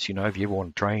seeing us, if you ever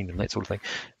want to train and that sort of thing.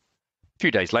 A few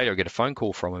days later, I get a phone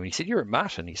call from him. He said, you're at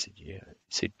Martin? He said, yeah.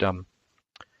 He said,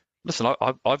 listen,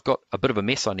 I've got a bit of a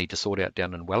mess I need to sort out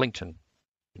down in Wellington.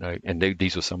 And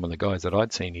these were some of the guys that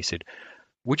I'd seen. He said,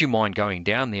 would you mind going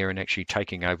down there and actually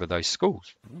taking over those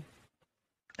schools?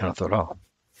 And I thought, oh.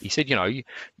 He said, you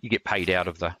get paid out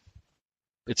of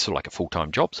it's sort of like a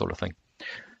full-time job sort of thing.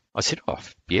 I said, oh,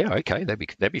 yeah, okay,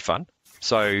 that'd be fun.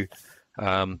 So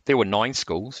there were 9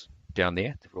 schools down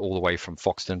there, all the way from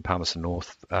Foxton, Palmerston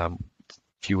North,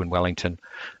 few in Wellington,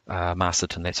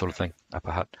 Masterton, that sort of thing,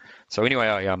 Upper Hutt. So anyway,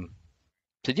 I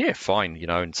said, yeah, fine,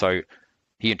 and so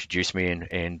he introduced me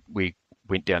and we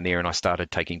went down there and I started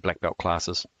taking black belt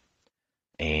classes.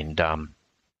 And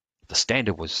the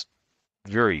standard was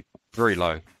very, very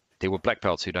low. There were black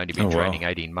belts who'd only been training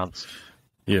 18 months,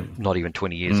 not even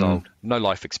 20 years old, no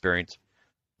life experience,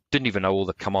 didn't even know all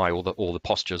the kamae, all the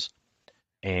postures.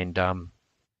 And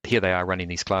here they are running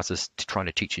these classes trying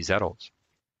to teach these adults.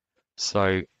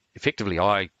 So effectively,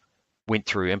 I went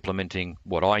through implementing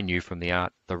what I knew from the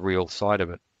art, the real side of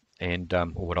it, and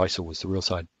or what I saw was the real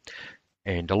side.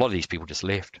 And a lot of these people just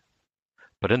left.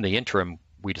 But in the interim,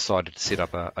 we decided to set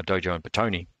up a dojo in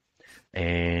Petone,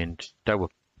 and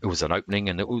it was an opening,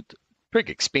 and it was big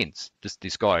expense.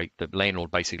 This guy, the landlord,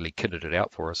 basically kitted it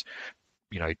out for us,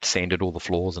 sanded all the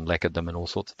floors and lacquered them and all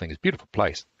sorts of things. Beautiful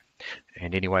place.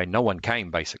 And anyway, no one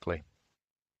came, basically.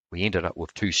 We ended up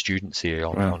with 2 students here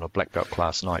on a black belt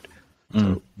class night.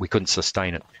 So we couldn't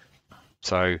sustain it.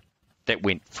 So that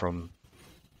went from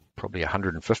probably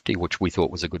 150, which we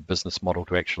thought was a good business model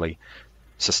to actually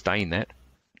sustain that,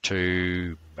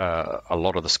 to a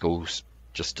lot of the schools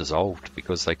just dissolved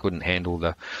because they couldn't handle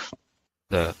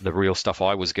the real stuff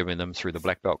I was giving them through the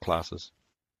black belt classes.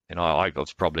 And I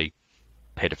was probably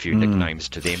had a few nicknames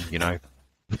to them,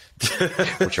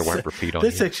 which I won't repeat on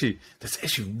that's here. That's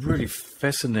actually really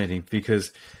fascinating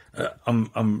because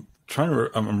I'm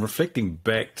reflecting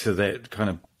back to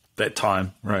that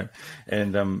time, right?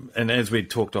 And as we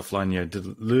talked offline, did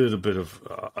a little bit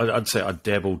of I'd say I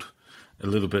dabbled a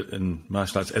little bit in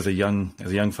martial arts as a young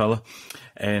fella,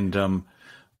 and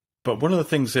but one of the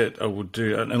things that I would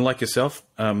do, and like yourself,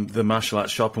 the martial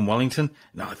arts shop in Wellington.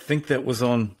 Now I think that was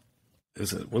on,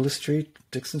 is it Willis Street,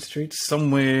 Dixon Street,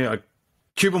 somewhere?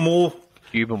 Cuban Mall,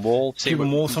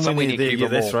 somewhere near there. Yeah,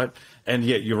 that's right. And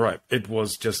yeah, you're right. It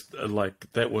was just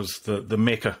like that was the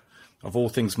mecca of all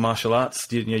things martial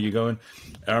arts. You go in.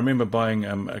 I remember buying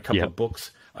a couple of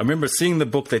books. I remember seeing the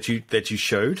book that you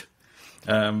showed.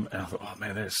 And I thought, oh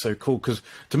man, that's so cool. Because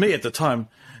to me at the time,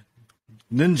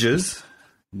 ninja,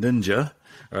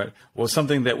 right, was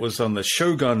something that was on the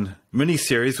Shogun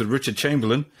miniseries with Richard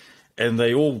Chamberlain, and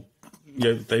they all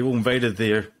invaded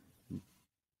their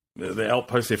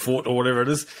outpost, their fort, or whatever it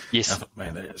is. Yes. I thought,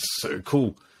 man, that is so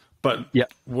cool. But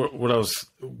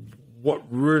what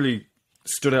really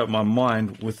stood out in my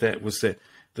mind with that was that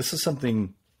this is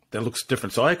something that looks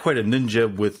different. So I equate a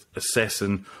ninja with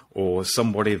assassin or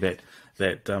somebody that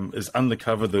is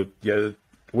undercover.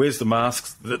 Wears the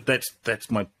masks. That's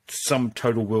my sum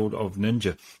total world of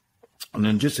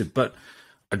ninjutsu. But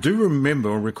I do remember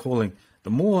recalling the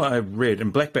more I read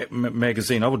in Blackback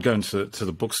magazine, I would go into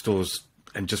the bookstores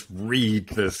and just read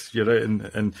this,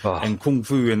 and Kung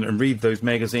Fu and read those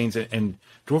magazines and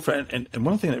draw for it. And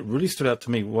one thing that really stood out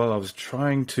to me while I was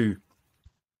I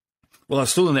was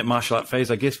still in that martial art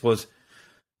phase, I guess, was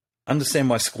understand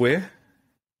my square,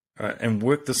 right, and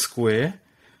work the square.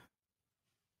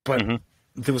 But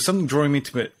there was something drawing me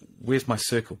to it. Where's my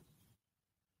circle?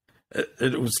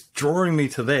 It was drawing me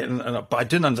to that, but I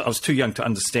didn't. I was too young to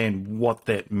understand what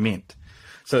that meant.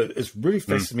 So it's really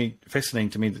fascinating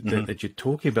to me that you're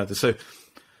talking about this. So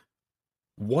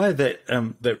why that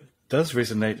does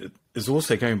resonate is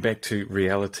also going back to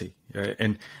reality. Right?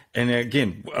 And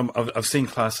again, I've seen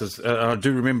classes. I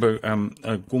do remember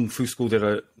a Kung Fu school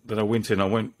that I went to, and I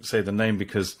won't say the name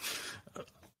because,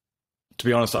 to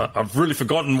be honest, I've really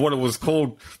forgotten what it was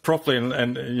called properly.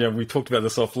 And we talked about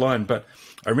this offline, but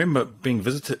I remember being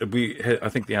visited. We had, I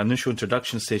think, the initial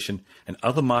introduction session, and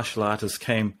other martial artists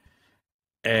came,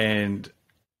 and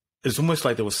it's almost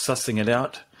like they were sussing it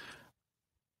out.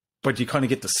 But you kind of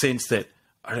get the sense that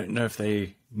I don't know if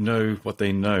they know what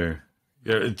they know.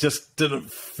 It just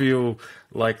didn't feel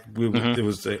like there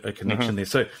was a connection there.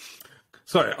 So,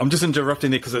 sorry, I'm just interrupting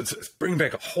there because it's bringing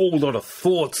back a whole lot of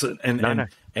thoughts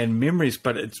and memories,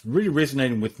 but it's really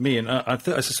resonating with me. And I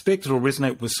suspect it'll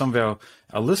resonate with some of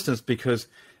our listeners because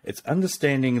it's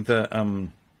understanding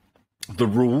the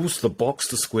rules, the box,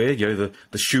 the square, the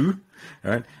shu,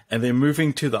 right? And then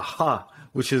moving to the ha,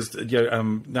 which is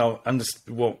now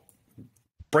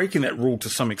breaking that rule to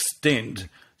some extent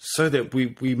so that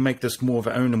we make this more of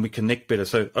our own and we connect better.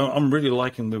 So I'm really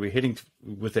liking where we're heading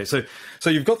with that. So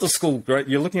you've got the school, right?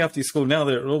 You're looking after your school. Now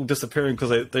they're all disappearing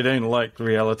because they don't like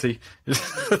reality.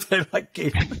 They like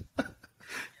gaming.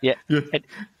 Yeah.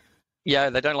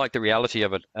 They don't like the reality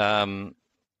of it. I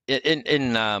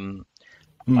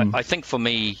think for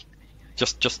me,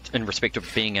 just in respect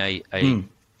of being a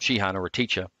Shihan or a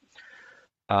teacher,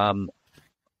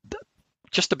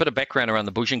 just a bit of background around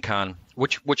the Bujinkan,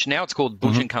 which now it's called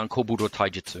Bujinkan Kobudo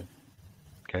Taijutsu.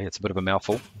 Okay, it's a bit of a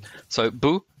mouthful. So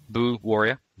Bu,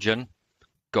 warrior, Jin,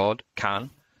 god, Kan,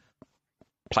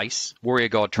 place, warrior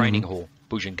god training hall,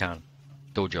 Bujinkan,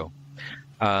 dojo.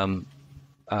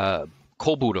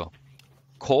 Kobudo,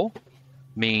 Ko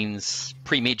means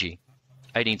pre-Meiji,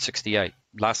 1868.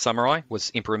 Last samurai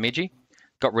was Emperor Meiji,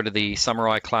 got rid of the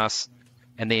samurai class,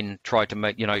 and then tried to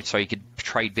make, so you could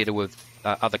trade better with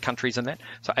other countries and that.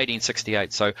 So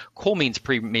 1868. So Ko means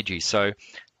pre-Meiji. So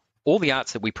all the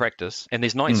arts that we practice, and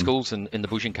there's 9 schools in the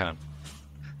Bujinkan.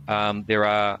 There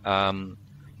are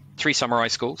 3 samurai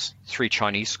schools, 3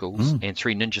 Chinese schools, and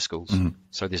 3 ninja schools.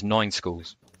 So there's 9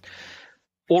 schools.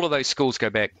 All of those schools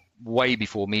go back way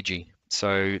before Meiji.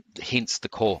 So hence the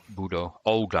Kobudo,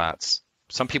 old arts.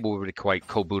 Some people would equate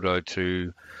Kobudo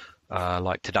to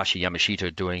like Tadashi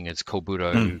Yamashita doing his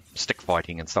Kobudo stick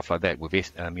fighting and stuff like that with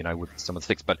with some of the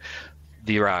sticks. But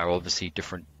there are obviously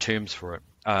different terms for it.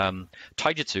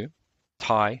 Taijutsu,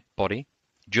 Tai, body,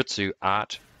 Jutsu,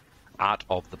 art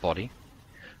of the body.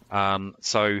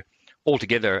 So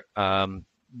altogether,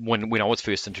 when I was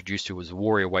first introduced to it, was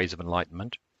warrior ways of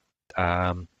enlightenment.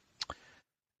 And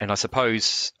I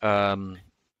suppose that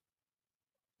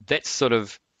sort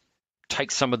of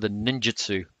takes some of the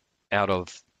ninjutsu out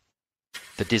of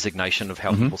the designation of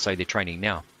how people say they're training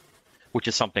now, which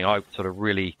is something I sort of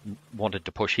really wanted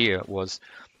to push here. Was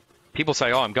people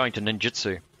say, "Oh, I'm going to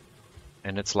ninjutsu,"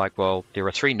 and it's like, well, there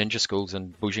are 3 ninja schools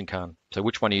in Bujinkan, so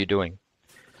which one are you doing?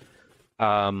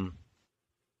 To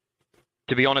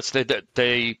be honest,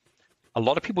 a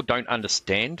lot of people don't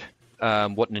understand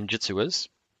what ninjutsu is.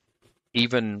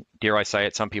 Even, dare I say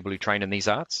it, some people who train in these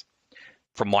arts,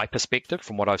 from my perspective,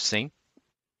 from what I've seen,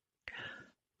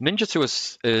 ninjutsu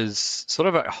is sort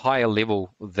of a higher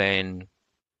level than,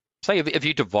 say, if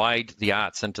you divide the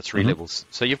arts into 3 levels.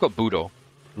 So you've got Budo,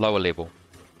 lower level.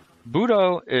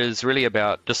 Budo is really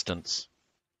about distance.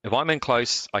 If I'm in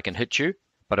close, I can hit you,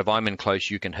 but if I'm in close,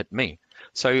 you can hit me.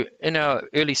 So in our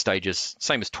early stages,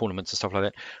 same as tournaments and stuff like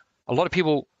that, a lot of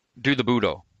people do the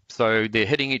Budo. So they're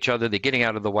hitting each other, they're getting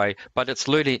out of the way, but it's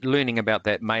learning about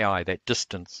that mei, that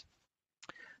distance.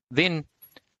 Then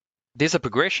there's a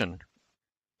progression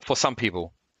for some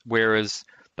people, whereas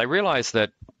they realize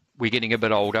that we're getting a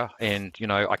bit older and,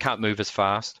 I can't move as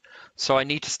fast. So I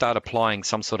need to start applying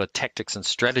some sort of tactics and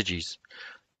strategies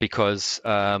because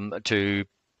to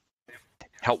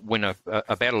help win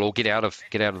a battle or get out of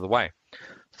the way.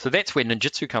 So that's where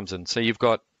ninjutsu comes in. So you've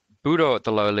got Budo at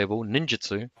the lower level,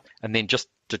 ninjutsu, and then just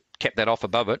to cap that off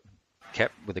above it,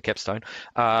 cap with a capstone,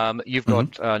 you've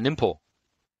got Ninpo.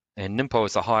 And Ninpo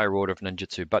is the higher order of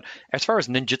ninjutsu. But as far as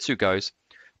ninjutsu goes,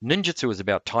 ninjutsu is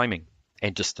about timing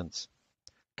and distance.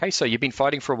 Okay, so you've been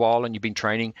fighting for a while and you've been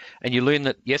training and you learn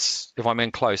that, yes, if I'm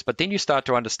in close, but then you start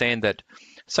to understand that,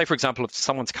 say, for example, if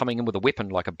someone's coming in with a weapon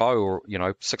like a bow or,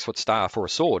 6-foot staff or a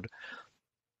sword,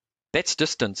 that's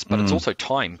distance, but it's also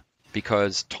time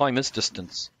because time is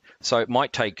distance. So it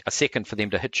might take a second for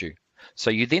them to hit you. So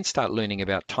you then start learning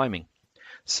about timing.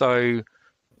 So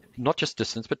not just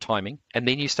distance, but timing. And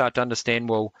then you start to understand,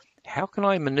 well, how can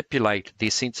I manipulate their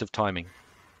sense of timing?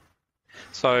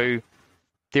 So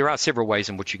there are several ways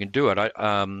in which you can do it.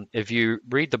 If you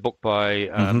read the book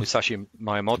by Musashi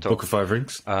Miyamoto, Book of Five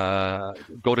Rings,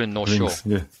 Gorin no Sho,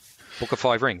 Book of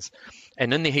Five Rings,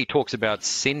 and in there he talks about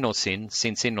sen no sen,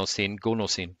 sen no sen, go no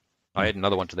sen. I had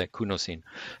another one to that, ku no sen.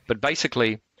 But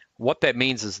basically, what that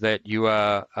means is that you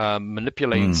are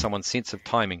manipulating someone's sense of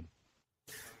timing,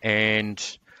 and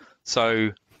so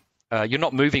you're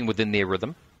not moving within their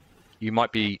rhythm. You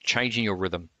might be changing your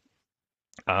rhythm.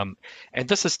 And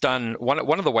this is done,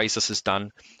 one of the ways this is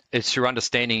done is through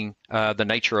understanding the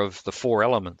nature of the 4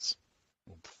 elements.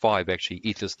 5 actually,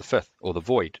 ether's the 5th, or the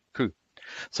void, ku.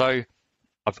 So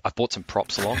I've brought some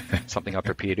props along, something I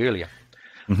prepared earlier.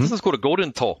 This is called a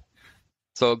Gorin To.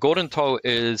 So a Gorin To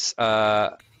is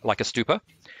like a stupa.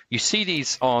 You see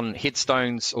these on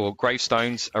headstones or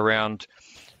gravestones around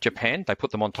Japan. They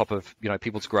put them on top of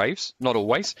people's graves. Not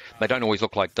always. They don't always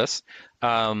look like this.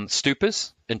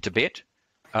 Stupas in Tibet.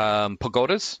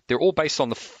 Pagodas, they're all based on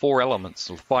the 4 elements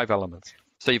or 5 elements.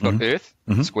 So you've got earth,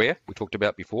 the square, we talked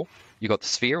about before. You've got the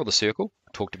sphere or the circle,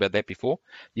 talked about that before.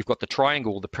 You've got the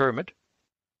triangle, the pyramid.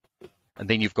 And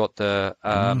then you've got the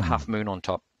half moon on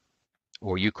top.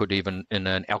 Or you could even, in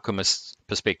an alchemist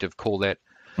perspective, call that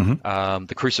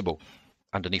the crucible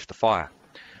underneath the fire.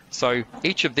 So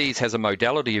each of these has a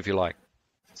modality, if you like.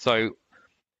 So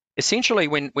essentially,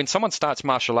 when someone starts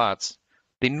martial arts,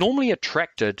 they're normally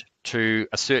attracted to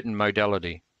a certain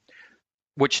modality,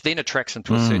 which then attracts them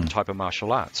to a certain type of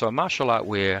martial art. So a martial art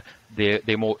where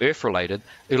they're more earth-related,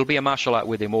 it'll be a martial art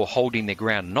where they're more holding their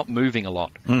ground, not moving a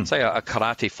lot. Say a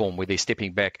karate form where they're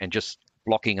stepping back and just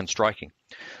blocking and striking.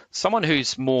 Someone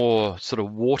who's more sort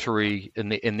of watery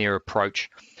in their approach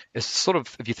is sort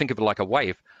of, if you think of it like a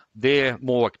wave, they're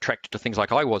more attracted to things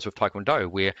like I was with Taekwondo,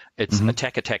 where it's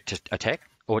attack, attack, attack,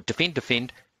 or defend,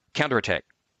 defend, counter-attack.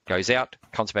 Goes out,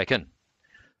 comes back in.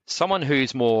 Someone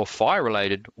who's more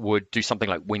fire-related would do something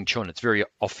like Wing Chun. It's very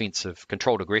offensive,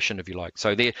 controlled aggression, if you like.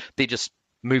 So they're just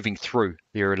moving through.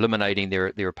 They're eliminating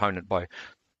their opponent by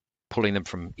pulling them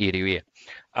from ear to ear.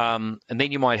 And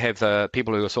then you might have the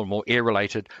people who are sort of more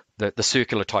air-related, the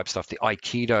circular type stuff, the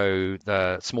Aikido,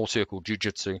 the small circle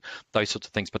Jiu-Jitsu, those sorts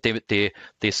of things. But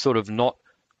they're sort of not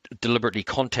deliberately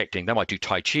contacting. They might do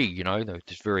Tai Chi, they're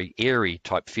just very airy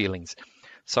type feelings.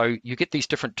 So you get these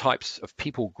different types of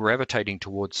people gravitating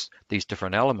towards these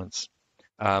different elements,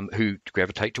 who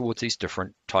gravitate towards these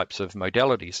different types of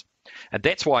modalities. And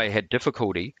that's why I had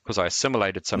difficulty, because I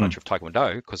assimilated so much of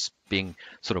Taekwondo, because being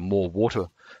sort of more water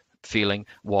feeling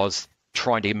was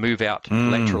trying to move out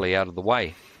laterally out of the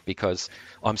way, because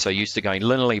I'm so used to going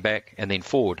linearly back and then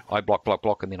forward. I block, block,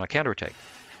 block, and then I counterattack.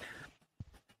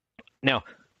 Now,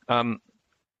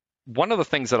 one of the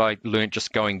things that I learned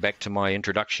just going back to my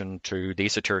introduction to the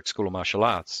esoteric school of martial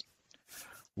arts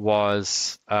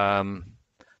was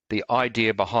the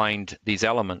idea behind these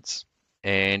elements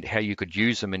and how you could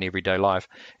use them in everyday life,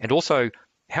 and also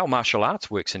how martial arts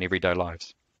works in everyday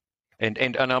lives.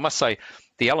 And I must say,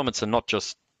 the elements are not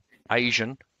just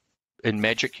Asian. In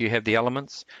magic, you have the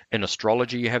elements. In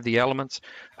astrology, you have the elements.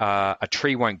 A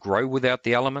tree won't grow without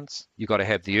the elements. You've got to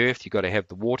have the earth. You've got to have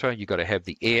the water. You've got to have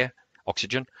the air,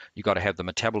 oxygen. You've got to have the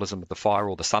metabolism of the fire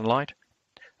or the sunlight.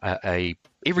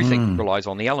 Everything relies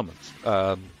on the elements.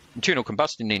 Internal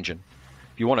combustion engine.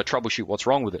 If you want to troubleshoot what's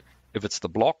wrong with it, if it's the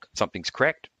block, something's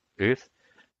cracked, earth.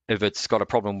 If it's got a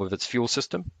problem with its fuel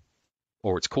system,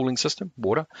 or its cooling system,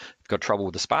 water. You've got trouble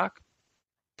with the spark,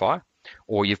 fire,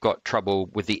 or you've got trouble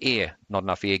with the air, not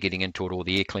enough air getting into it, or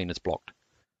the air cleaner's blocked.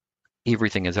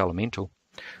 Everything is elemental.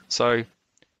 So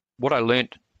what I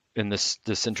learned in this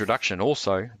introduction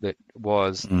also that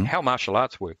was how martial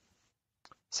arts work.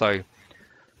 So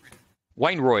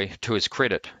Wayne Roy, to his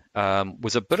credit,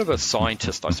 was a bit of a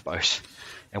scientist, I suppose.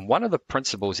 And one of the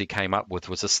principles he came up with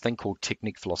was this thing called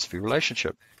technique-philosophy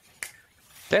relationship.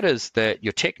 That is that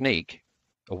your technique,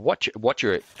 or what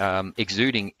you're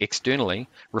exuding externally,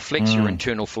 reflects your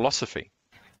internal philosophy.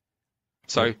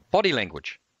 So body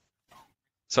language.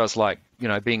 So it's like,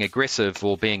 being aggressive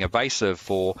or being evasive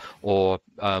or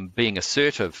being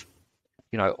assertive.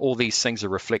 All these things are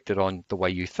reflected on the way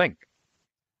you think.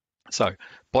 So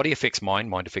body affects mind,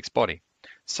 mind affects body.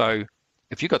 So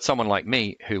if you've got someone like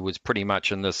me who was pretty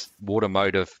much in this water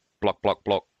mode of block, block,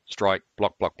 block, strike,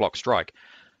 block, block, block, strike,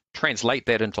 translate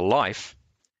that into life,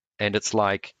 and it's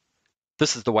like,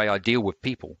 this is the way I deal with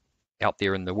people out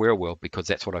there in the real world because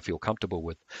that's what I feel comfortable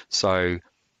with. So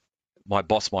my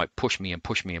boss might push me and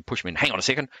push me and push me and hang on a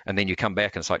second, and then you come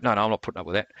back and it's like, no, I'm not putting up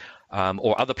with that.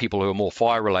 Or other people who are more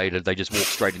fire related, they just walk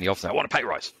straight in the office and I want a pay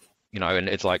rise, and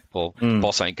it's like, well,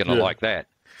 boss ain't gonna like that.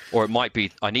 Or it might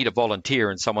be, I need a volunteer,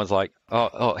 and someone's like,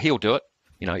 oh, he'll do it,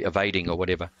 evading or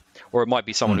whatever. Or it might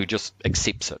be someone who just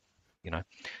accepts it,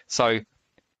 So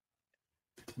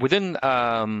within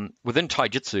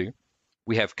Taijutsu,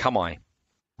 we have kamae,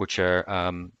 which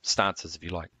are stances, if you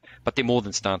like, but they're more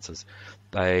than stances.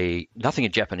 Nothing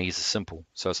in Japanese is simple,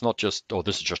 so it's not just,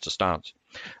 this is just a stance.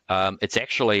 It's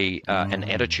actually an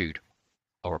attitude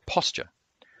or a posture.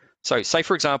 So, say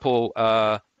for example,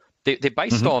 they're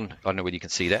based on, I don't know whether you can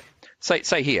see that.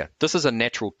 Say here, this is a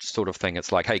natural sort of thing.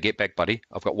 It's like, hey, get back, buddy.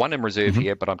 I've got one in reserve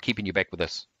here, but I'm keeping you back with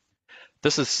this.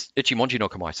 This is Ichimonji no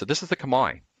kamae. So this is the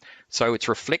kamae. So it's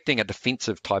reflecting a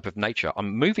defensive type of nature.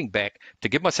 I'm moving back to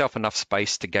give myself enough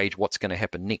space to gauge what's going to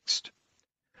happen next.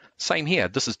 Same here.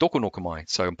 This is doko no kamae.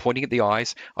 So I'm pointing at the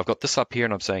eyes. I've got this up here,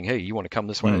 and I'm saying, hey, you want to come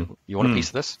this way? You want a piece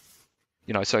of this?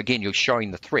 So again, you're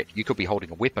showing the threat. You could be holding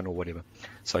a weapon or whatever.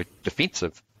 So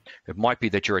defensive. It might be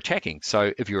that you're attacking.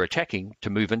 So if you're attacking, to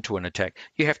move into an attack,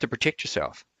 you have to protect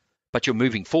yourself. But you're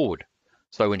moving forward.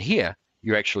 So in here,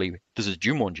 this is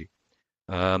Jumonji.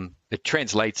 It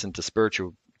translates into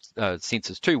spiritual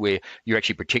senses too, where you're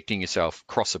actually protecting yourself,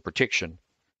 cross of protection,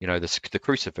 the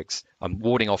crucifix. I'm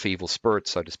warding off evil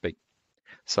spirits, so to speak.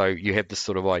 So you have this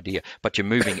sort of idea, but you're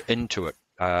moving into it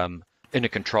in a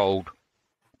controlled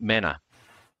manner.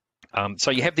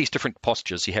 So you have these different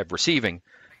postures. You have receiving,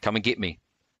 come and get me.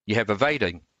 You have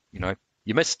evading,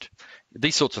 you missed,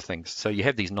 these sorts of things. So you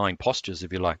have these 9 postures,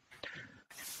 if you like.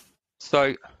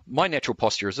 So my natural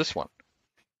posture is this one.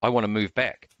 I want to move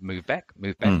back, move back,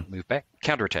 move back, move back,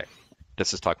 counterattack.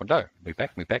 This is Taekwondo, move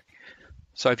back, move back.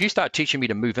 So if you start teaching me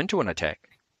to move into an attack,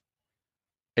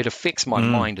 it affects my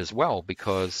mind as well,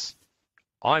 because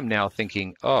I'm now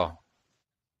thinking, it's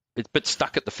a bit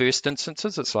stuck at the first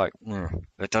instances. It's like,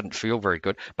 it doesn't feel very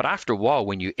good. But after a while,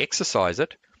 when you exercise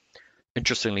it,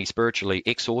 interestingly, spiritually,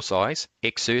 exorcise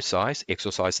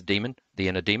the demon, the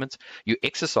inner demons, you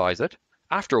exercise it.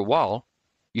 After a while,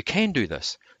 you can do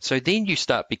this. So then you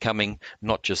start becoming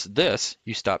not just this,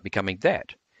 you start becoming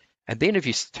that. And then if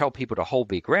you tell people to hold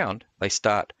their ground, they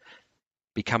start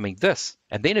becoming this.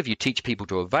 And then if you teach people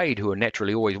to evade, who are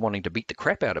naturally always wanting to beat the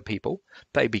crap out of people,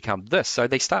 they become this. So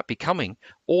they start becoming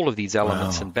all of these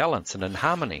elements in balance and in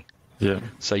harmony. Yeah.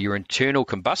 So your internal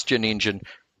combustion engine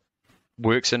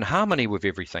works in harmony with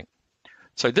everything.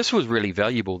 So this was really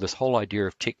valuable, this whole idea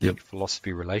of technique,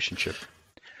 philosophy, relationship.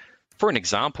 For an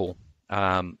example,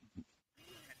 my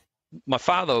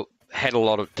father had a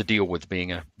lot to deal with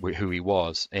being who he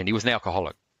was, and he was an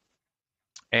alcoholic.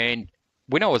 And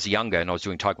when I was younger and I was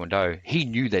doing Taekwondo, he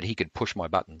knew that he could push my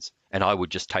buttons, and I would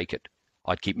just take it.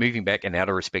 I'd keep moving back, and out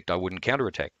of respect, I wouldn't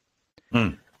counterattack.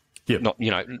 Not,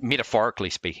 metaphorically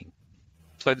speaking.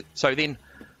 So then,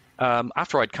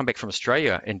 after I'd come back from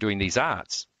Australia and doing these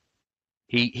arts,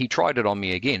 he tried it on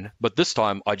me again, but this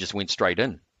time I just went straight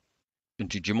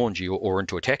into Jumonji or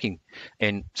into attacking,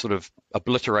 and sort of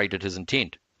obliterated his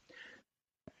intent.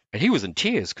 And he was in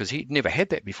tears because he'd never had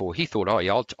that before. He thought,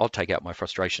 I'll take out my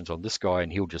frustrations on this guy and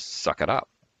he'll just suck it up.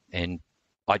 And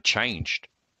I changed.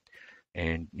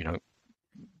 And,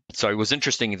 so it was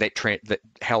interesting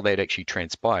how that actually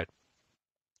transpired.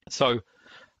 So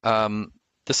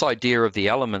this idea of the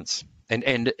elements, and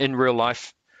in real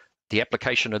life, the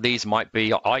application of these might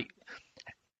be,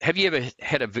 have you ever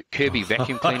had a Kirby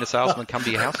vacuum cleaner salesman come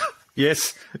to your house?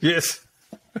 Yes.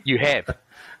 You have?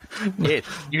 Yes.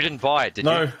 You didn't buy it, did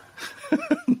you?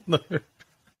 No.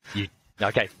 You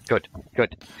Okay, good.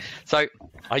 So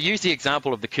I use the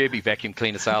example of the Kirby vacuum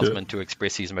cleaner salesman to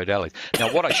express these modalities.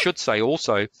 Now, what I should say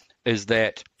also is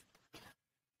that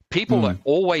people are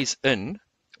always in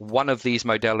one of these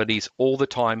modalities all the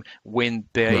time when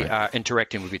they are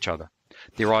interacting with each other.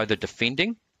 They're either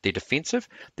defending, they're defensive,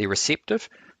 they're receptive,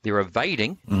 they're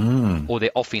evading, or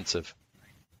they're offensive.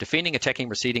 Defending, attacking,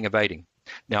 receding, evading.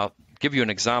 Now, give you an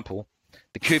example.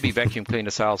 The Kirby vacuum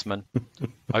cleaner salesman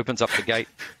opens up the gate,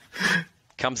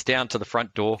 comes down to the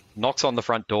front door, knocks on the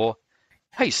front door.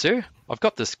 Hey, sir, I've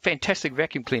got this fantastic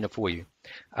vacuum cleaner for you.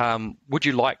 Would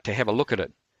you like to have a look at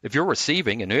it? If you're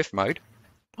receiving in earth mode,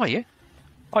 oh yeah,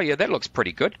 that looks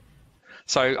pretty good.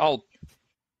 So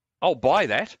I'll buy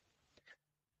that.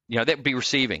 That would be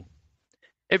receiving.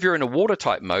 If you're in a water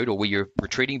type mode, or where you're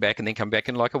retreating back and then come back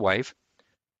in like a wave,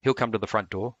 he'll come to the front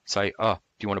door, say, oh,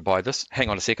 do you want to buy this? Hang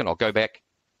on a second, I'll go back,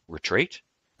 retreat,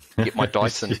 get my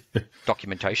dice and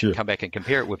documentation, come back and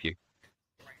compare it with you.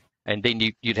 And then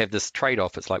you'd have this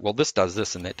trade-off. It's like, well, this does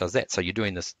this and that does that. So you're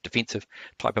doing this defensive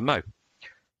type of mode.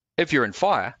 If you're in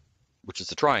fire, which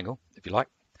is a triangle, if you like,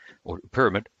 or a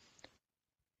pyramid,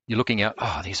 you're looking out,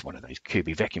 oh, there's one of those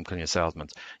Kirby vacuum cleaner salesmen.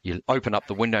 You open up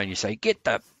the window and you say, get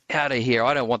the out of here.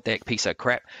 I don't want that piece of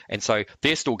crap. And so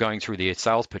they're still going through their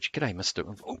sales pitch. G'day, mister.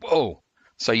 Oh.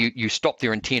 So you stop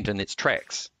their intent in its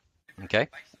tracks. Okay.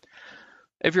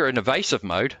 If you're in evasive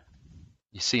mode,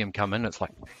 you see him come in. It's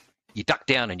like you duck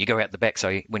down and you go out the back.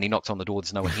 So when he knocks on the door,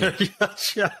 there's no one here.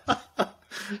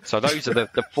 So those are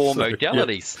the four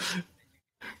modalities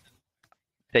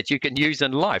that you can use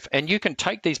in life. And you can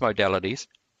take these modalities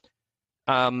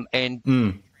and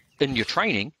in your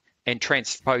training and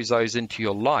transpose those into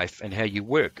your life and how you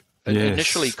work.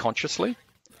 Initially consciously,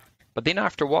 but then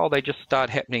after a while they just start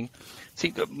happening.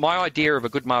 See, my idea of a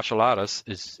good martial artist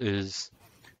is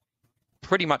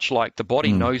pretty much like the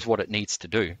body knows what it needs to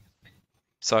do.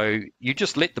 So you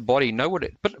just let the body know what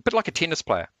but like a tennis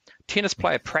player. Tennis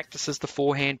player practices the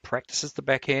forehand, practices the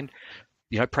backhand,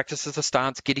 practices the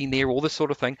stance, getting there, all this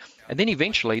sort of thing. And then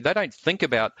eventually they don't think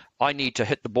about, I need to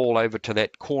hit the ball over to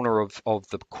that corner of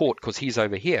the court because he's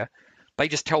over here. They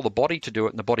just tell the body to do it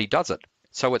and the body does it.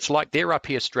 So it's like they're up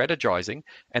here strategizing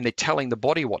and they're telling the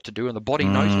body what to do and the body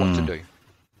knows what to do.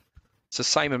 It's the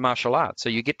same in martial arts. So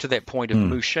you get to that point of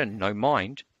mushin, no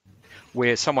mind,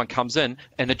 where someone comes in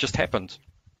and it just happens.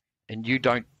 And you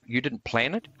didn't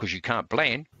plan it because you can't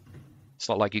plan. It's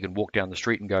not like you can walk down the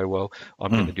street and go, well,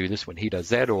 I'm going to do this when he does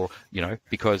that, or,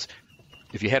 because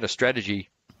if you had a strategy,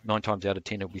 9 times out of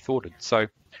 10 it'll be thwarted. So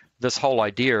this whole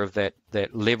idea of that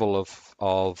level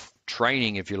of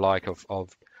training, if you like,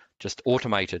 of just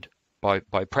automated by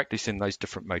practicing those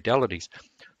different modalities.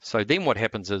 So then what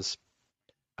happens is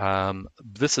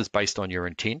this is based on your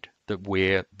intent, that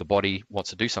where the body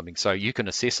wants to do something. So you can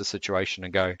assess a situation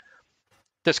and go,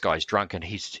 this guy's drunk and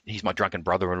he's my drunken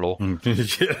brother-in-law.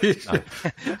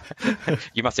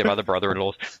 You must have other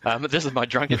brother-in-laws. This is my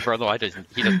drunken brother.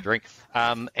 He doesn't drink.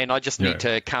 And I just need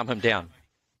to calm him down.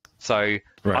 So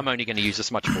I'm only going to use this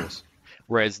much force.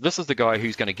 Whereas this is the guy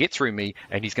who's going to get through me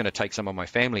and he's going to take some of my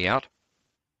family out.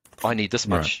 I need this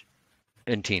much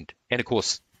intent. And of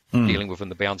course, dealing within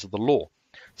the bounds of the law.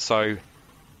 So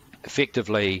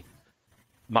effectively,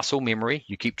 muscle memory,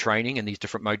 you keep training in these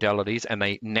different modalities and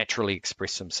they naturally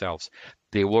express themselves.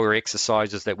 There were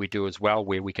exercises that we do as well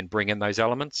where we can bring in those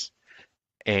elements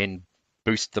and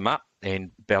boost them up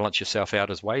and balance yourself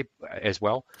out as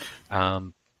well.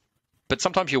 But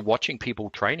sometimes you're watching people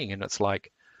training and it's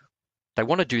like they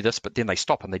want to do this, but then they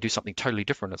stop and they do something totally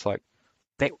different. It's like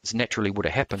that naturally would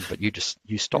have happened, but you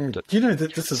stopped it.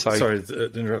 This is sorry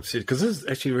to interrupt you, because this is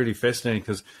actually really fascinating,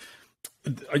 because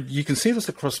you can see this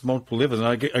across multiple levels, and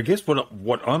I guess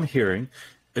what I'm hearing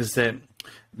is that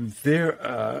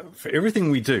there, for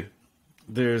everything we do,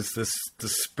 there's the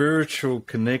spiritual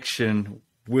connection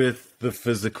with the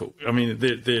physical. I mean,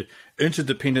 they're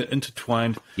interdependent,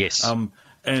 intertwined. Yes.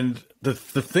 And the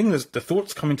thing is, the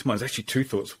thoughts coming to mind is actually two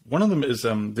thoughts. One of them is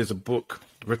there's a book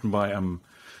written by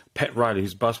Pat Riley,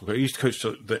 who's a basketball coach. He used to coach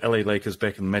the LA Lakers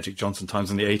back in the Magic Johnson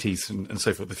times in the 80s and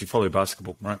so forth, if you follow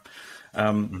basketball, right?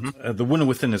 The Winner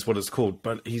Within is what it's called.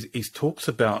 But he talks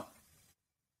about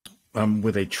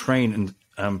where they train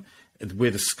and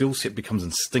where the skill set becomes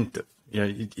instinctive.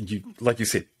 You like you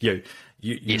said, you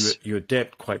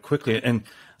adapt quite quickly. And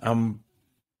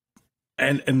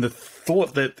the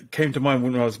thought that came to mind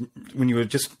when you were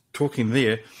just talking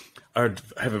there, I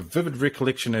have a vivid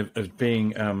recollection of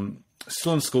being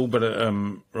still in school, but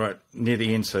right near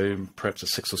the end, so perhaps a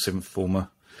 6th or 7th former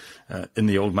in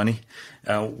the old money,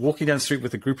 walking down the street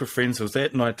with a group of friends. It was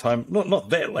that night time, not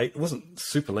that late. It wasn't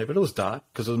super late, but it was dark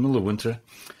because it was the middle of winter.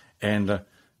 And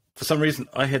for some reason,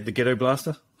 I had the Ghetto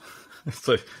Blaster.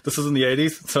 So this is in the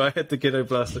 80s, so I had the Ghetto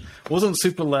Blaster. It wasn't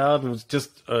super loud. It was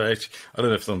just, actually, I don't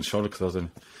know if it's on the shoulder because it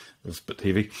was a bit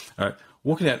heavy.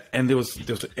 Walking out, and there was an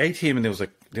ATM, and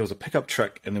there was a pickup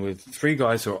truck, and there were three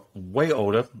guys who were way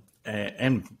older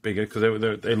and bigger because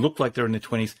they looked like they're in their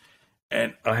 20s.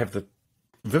 And I have the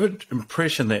vivid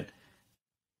impression that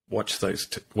watch those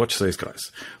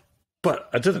guys, but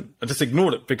I didn't. I just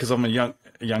ignored it because I'm a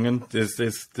youngin.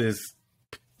 There's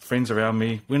friends around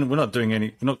me. We're not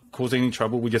causing any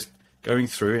trouble. We're just going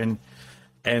through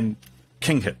and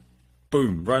king hit,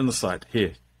 boom, right on the side,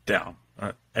 here, down.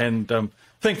 Right? And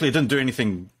thankfully it didn't do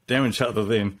anything damage other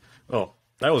than, oh,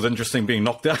 that was interesting being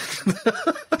knocked out.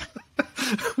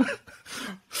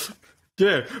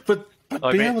 Yeah, but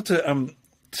being able to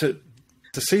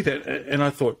see that, and I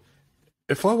thought,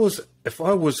 if I was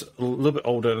a little bit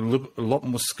older and a lot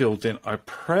more skilled, then I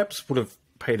perhaps would have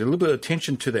paid a little bit of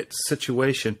attention to that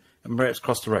situation and perhaps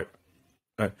crossed the road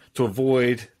to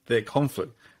avoid that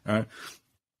conflict.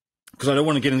 Because I don't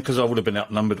want to get in because I would have been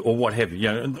outnumbered or what have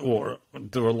you, or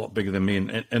they were a lot bigger than me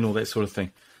and all that sort of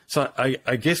thing. So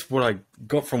I guess what I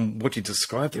got from what you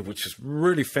described there, which is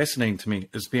really fascinating to me,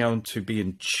 is being able to be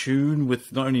in tune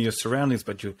with not only your surroundings,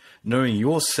 but you're knowing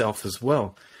yourself as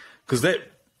well. Because that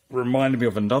reminded me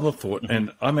of another thought,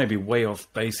 and I may be way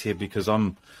off base here because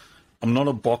I'm not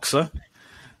a boxer,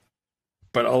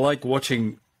 but I like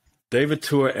watching David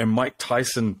Tua and Mike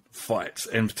Tyson fights,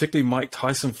 and particularly Mike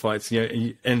Tyson fights.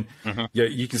 You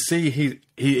can see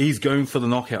he's going for the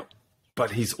knockout,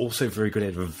 but he's also very good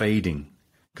at evading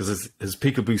because his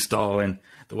peekaboo style and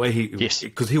the way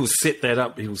because he will set that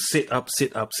up. He will set up,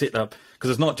 because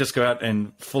it's not just go out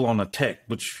and full on attack,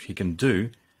 which he can do,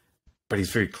 but he's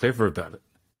very clever about it.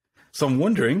 So I'm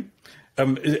wondering,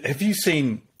 have you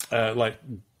seen like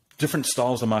different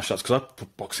styles of martial arts? Because I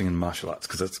put boxing in martial arts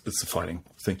because it's a fighting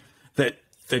thing.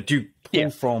 That you pull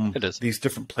from these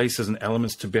different places and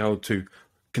elements to be able to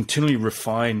continually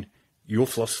refine your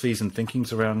philosophies and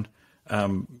thinkings around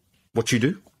what you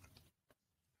do?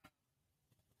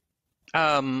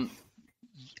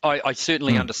 I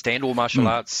certainly understand all martial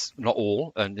arts, not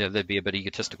all, and they'd be a bit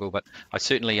egotistical, but I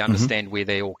certainly understand where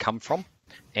they all come from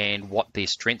and what their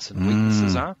strengths and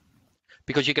weaknesses are,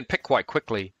 because you can pick quite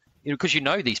quickly, because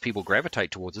these people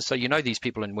gravitate towards it. So these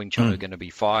people in Wing Chun are going to be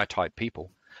fire type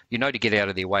people. To get out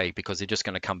of their way because they're just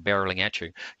going to come barreling at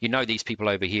you. These people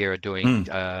over here are doing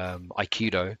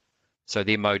Aikido, so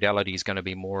their modality is going to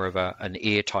be more of an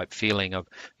air type feeling of,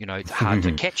 it's hard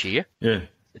to catch here. Yeah,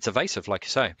 it's evasive, like you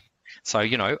say. So,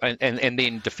 and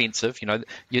then defensive,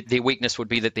 their weakness would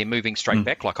be that they're moving straight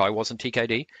back like I was in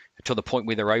TKD to the point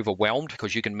where they're overwhelmed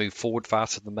because you can move forward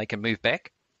faster than they can move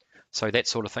back. So that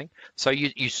sort of thing. So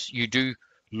you do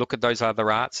look at those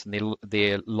other arts and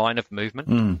their line of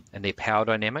movement and their power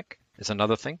dynamic is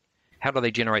another thing. How do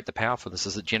they generate the power for this?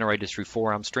 Is it generated through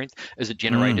forearm strength? Is it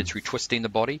generated through twisting the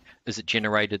body? Is it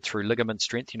generated through ligament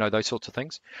strength? Those sorts of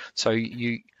things. So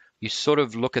you sort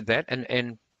of look at that,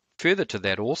 and further to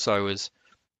that also is,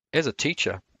 as a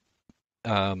teacher,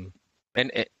 and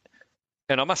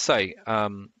I must say, I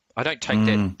don't take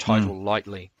that title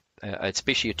lightly,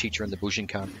 especially a teacher in the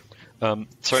Bujinkan.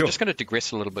 So I'm just going to digress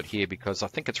a little bit here because I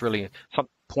think it's really some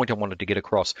point I wanted to get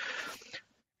across.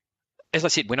 As I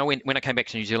said, when I came back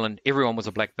to New Zealand, everyone was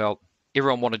a black belt.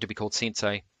 Everyone wanted to be called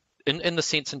sensei. In the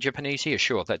sense in Japanese here,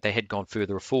 sure, that they had gone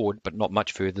further forward, but not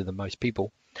much further than most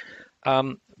people.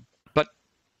 But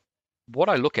what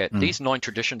I look at, these 9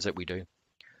 traditions that we do,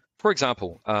 for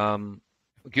example,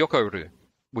 Gyokoru,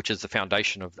 which is the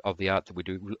foundation of the art that we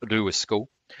do as school.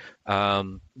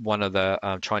 One of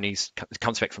the Chinese,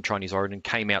 comes back from Chinese origin,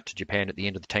 came out to Japan at the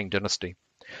end of the Tang dynasty.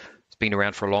 It's been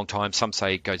around for a long time. Some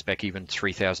say it goes back even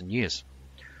 3,000 years.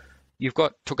 You've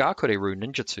got Togakure Ryu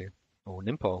Ninjutsu, or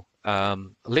Ninpo,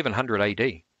 1100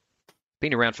 AD.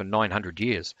 Been around for 900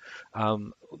 years.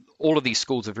 All of these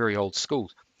schools are very old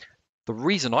schools. The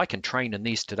reason I can train in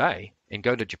these today and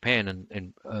go to Japan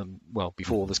and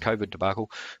before this COVID debacle,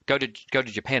 go to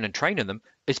Japan and train in them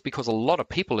is because a lot of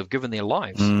people have given their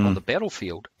lives on the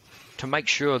battlefield to make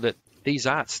sure that these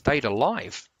arts stayed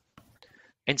alive.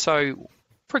 And so,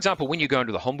 for example, when you go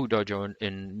into the Hombu Dojo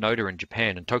in Noda in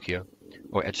Japan, in Tokyo,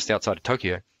 or just outside of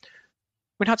Tokyo,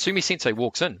 when Hatsumi Sensei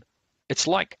walks in, it's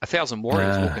like 1,000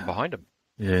 warriors walking behind him.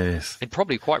 Yes. And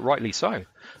probably quite rightly so,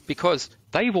 because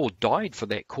they've all died for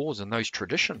that cause and those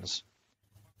traditions.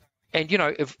 And,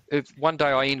 if one day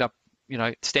I end up,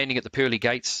 standing at the pearly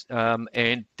gates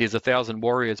and there's 1,000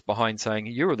 warriors behind saying,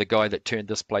 you're the guy that turned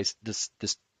this place, this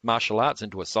martial arts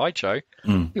into a sideshow,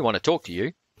 we want to talk to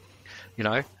you.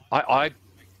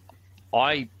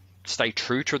 I stay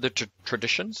true to the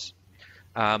traditions.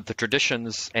 the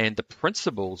traditions and the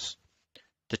principles.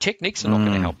 The techniques are not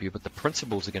going to help you, but the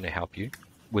principles are going to help you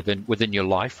within your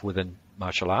life, within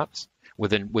martial arts,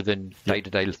 within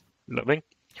day-to-day living.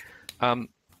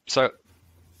 So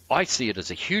I see it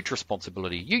as a huge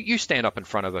responsibility. You stand up in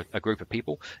front of a group of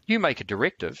people, you make a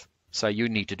directive, say you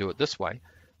need to do it this way.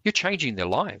 You're changing their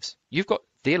lives. You've got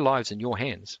their lives in your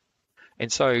hands.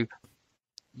 And so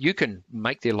you can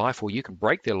make their life or you can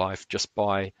break their life just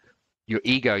by your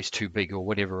ego's too big or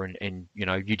whatever, and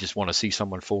you just want to see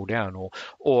someone fall down,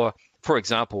 or for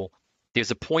example,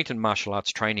 there's a point in martial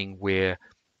arts training where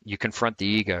you confront the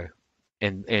ego,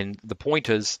 and the point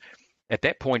is, at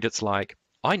that point it's like,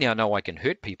 I now know I can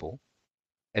hurt people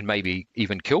and maybe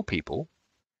even kill people.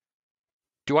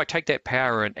 Do I take that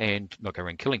power and not go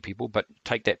around killing people, but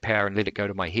take that power and let it go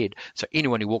to my head? So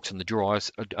anyone who walks in the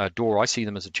door, I see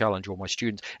them as a challenge, or my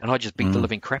students, and I just beat the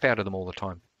living crap out of them all the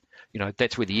time.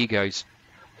 That's where the ego's,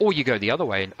 or you go the other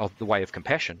way, of the way of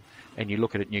compassion, and you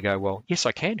look at it and you go, well, yes,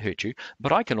 I can hurt you,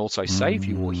 but I can also save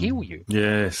you or heal you.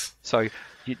 Yes. So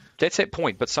that's that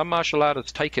point. But some martial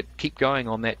artists keep going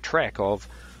on that track of,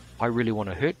 I really want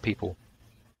to hurt people.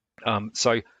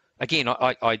 So again,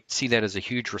 I see that as a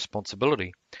huge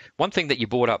responsibility. One thing that you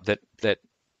brought up that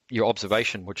your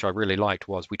observation, which I really liked,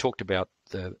 was we talked about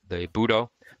the Budo,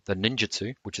 the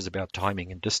ninjutsu, which is about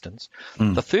timing and distance.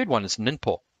 The third one is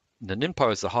ninpo. The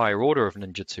ninpo is the higher order of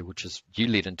ninjutsu, which is, you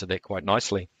led into that quite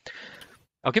nicely.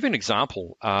 I'll give you an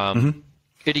example.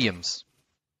 Idioms.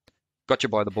 Got you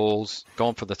by the balls,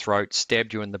 gone for the throat,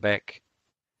 stabbed you in the back.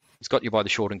 He's got you by the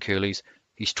short and curlies.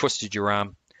 He's twisted your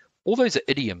arm. All those are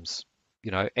idioms,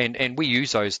 and we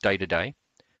use those day to day.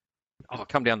 Oh,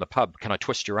 come down the pub. Can I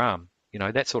twist your arm?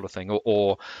 That sort of thing.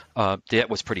 Or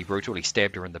that was pretty brutal. He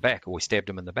stabbed her in the back, or he stabbed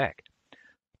him in the back.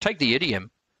 Take the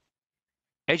idiom.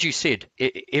 As you said,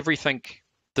 everything,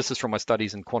 this is from my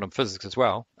studies in quantum physics as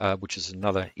well, which is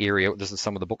another area. This is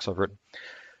some of the books I've written.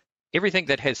 Everything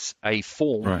that has a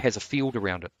form has a field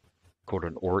around it, called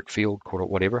an auric field, called it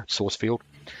whatever, source field.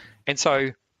 And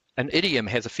so an idiom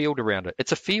has a field around it.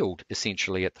 It's a field,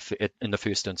 essentially, in the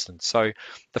first instance. So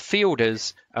the field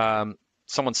is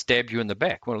someone stabbed you in the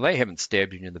back. Well, they haven't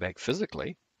stabbed you in the back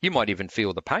physically. You might even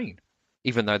feel the pain,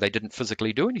 even though they didn't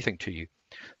physically do anything to you.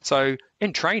 So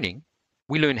in training,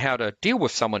 we learn how to deal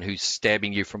with someone who's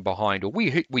stabbing you from behind, or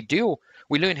we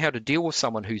learn how to deal with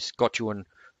someone who's got you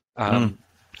in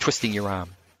twisting your arm,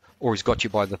 or has got you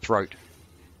by the throat.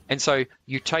 And so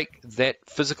you take that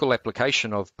physical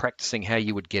application of practicing how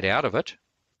you would get out of it.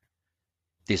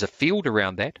 There's a field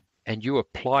around that, and you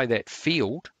apply that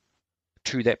field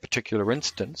to that particular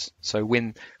instance. So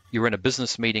when you're in a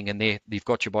business meeting and they've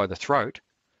got you by the throat,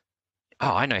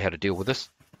 I know how to deal with this,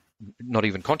 not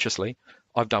even consciously.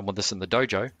 I've done with this in the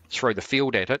dojo, throw the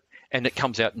field at it, and it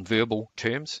comes out in verbal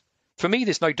terms. For me,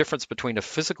 there's no difference between a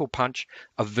physical punch,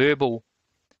 a verbal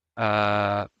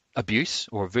abuse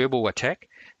or a verbal attack,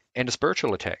 and a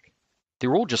spiritual attack.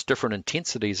 They're all just different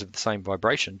intensities of the same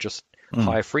vibration, just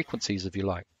higher frequencies, if you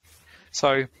like.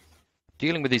 So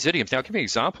dealing with these idioms. Now, I'll give you an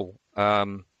example.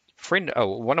 One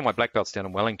of my black belts down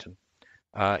in Wellington,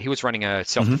 he was running a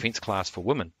self-defense class for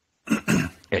women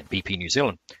at BP New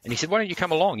Zealand. And he said, why don't you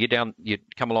come along? You'd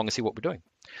come along and see what we're doing.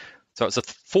 So it's the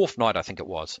fourth night, I think it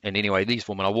was. And anyway, these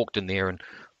women, I walked in there and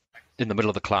in the middle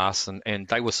of the class, and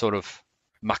they were sort of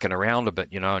mucking around a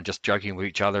bit, and just joking with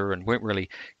each other and weren't really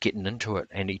getting into it.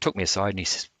 And he took me aside and he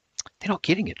says, they're not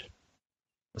getting it.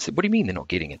 I said, what do you mean they're not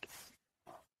getting it?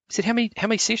 He said, how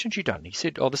many sessions you done? He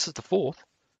said, oh, this is the fourth.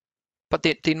 But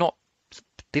they're not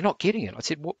getting it. I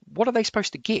said, what are they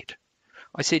supposed to get?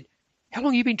 I said, how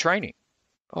long have you been training?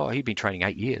 Oh, he'd been training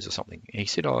 8 years or something. And he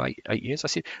said, oh, 8 years. I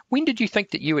said, when did you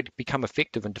think that you would become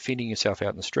effective in defending yourself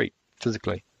out in the street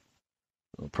physically?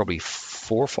 Well, probably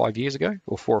 4 or 5 years ago,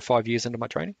 or 4 or 5 years into my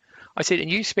training. I said, and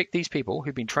you expect these people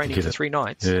who've been training for 3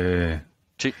 nights to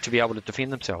be able to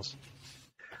defend themselves?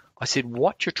 I said,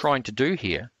 what you're trying to do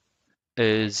here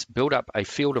is build up a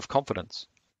field of confidence.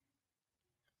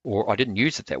 Or I didn't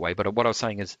use it that way, but what I was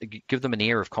saying is give them an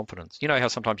air of confidence. You know how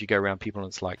sometimes you go around people and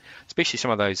it's like, especially some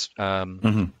of those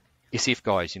SF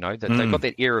guys, that they've got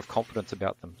that air of confidence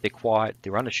about them. They're quiet,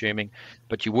 they're unassuming,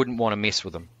 but you wouldn't want to mess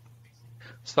with them.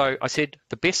 So I said,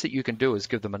 the best that you can do is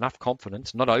give them enough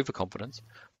confidence, not overconfidence,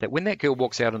 that when that girl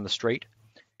walks out in the street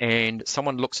and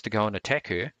someone looks to go and attack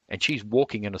her and she's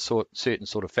walking in a certain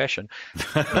sort of fashion,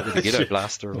 not with a ghetto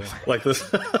blaster or like this.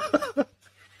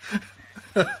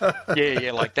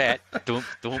 yeah, like that. Dum,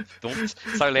 dum, dum.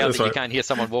 So loud that you can't hear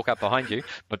someone walk up behind you.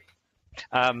 But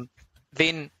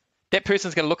then that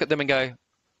person's going to look at them and go,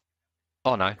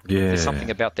 oh no, there's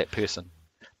something about that person.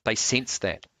 They sense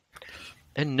that.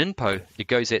 In Ninpo, it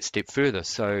goes that step further.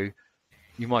 So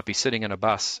you might be sitting in a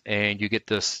bus and you get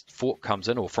this thought comes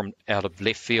in, or from out of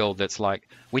left field, that's like,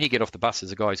 when you get off the bus,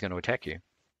 there's a guy who's going to attack you.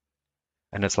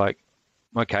 And it's like,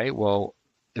 okay, well,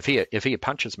 if he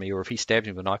punches me or if he stabs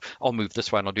me with a knife, I'll move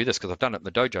this way and I'll do this because I've done it in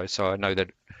the dojo, so I know that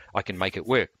I can make it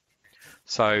work.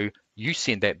 So you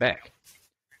send that back.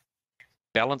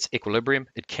 Balance, equilibrium,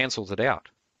 it cancels it out.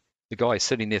 The guy is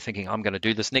sitting there thinking, I'm going to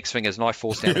do this. Next thing, his knife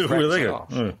falls down and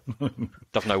cracks.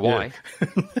 Doesn't know why.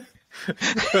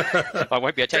 I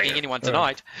won't be attacking anyone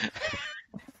tonight.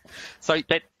 So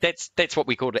that's what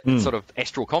we call it, sort of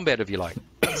astral combat, if you like.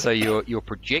 So you're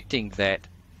projecting that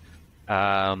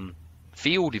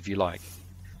field, if you like.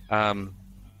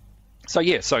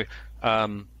 So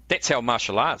that's how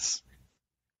martial arts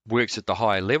works at the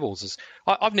higher levels.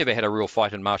 I've never had a real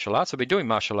fight in martial arts. I've been doing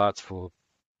martial arts for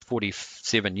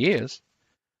 47 years.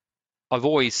 I've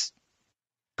always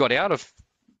got out of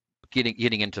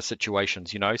getting into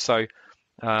situations, So,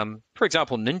 for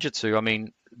example, ninjutsu, I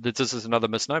mean, this is another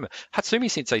misnomer.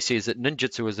 Hatsumi Sensei says that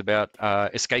ninjutsu is about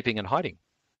escaping and hiding.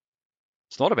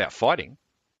 It's not about fighting,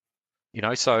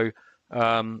 So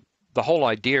the whole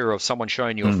idea of someone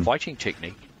showing you a fighting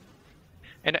technique,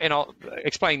 and I'll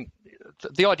explain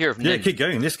the idea of ninja. Yeah, keep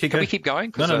going. Let's keep going. Can we keep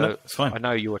going? No, it's fine. I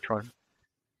know you were trying.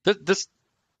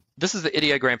 This is the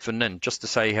ideogram for nin, just to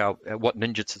say what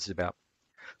ninjutsu is about.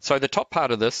 So the top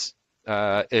part of this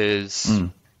is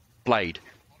blade.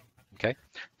 Okay.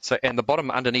 So, and the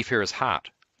bottom underneath here is heart.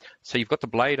 So you've got the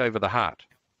blade over the heart.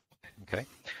 Okay.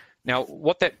 Now,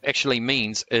 what that actually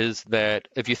means is that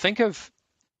if you think of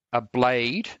a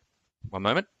blade, one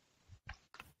moment.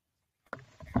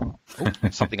 Ooh,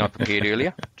 something I prepared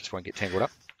earlier. Just won't get tangled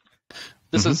up.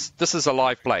 This is a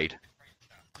live blade.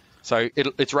 So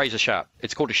it's razor sharp.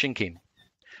 It's called a shinken.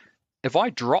 If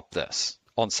I drop this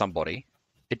on somebody,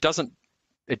 it doesn't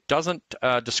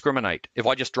discriminate. If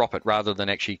I just drop it rather than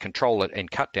actually control it and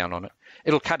cut down on it,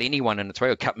 it'll cut anyone in its way.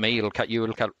 It'll cut me. It'll cut you.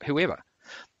 It'll cut whoever.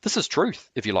 This is truth,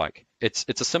 if you like. It's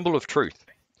a symbol of truth.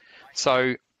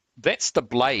 So that's the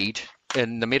blade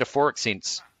in the metaphoric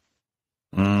sense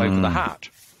over the heart.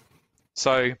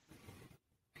 So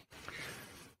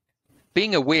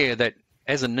being aware that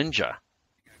as a ninja,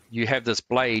 you have this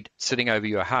blade sitting over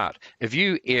your heart. If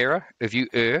you err,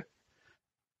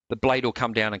 the blade will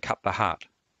come down and cut the heart.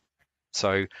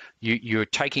 So you're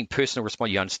taking personal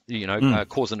responsibility,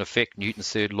 cause and effect,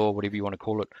 Newton's third law, whatever you want to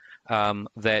call it,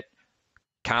 that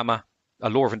karma, a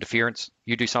law of interference,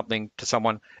 you do something to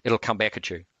someone, it'll come back at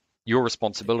you. Your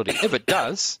responsibility. If it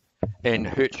does and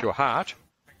hurts your heart,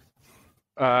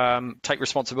 take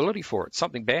responsibility for it.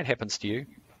 Something bad happens to you,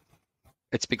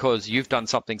 it's because you've done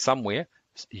something somewhere.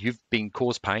 You've been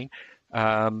caused pain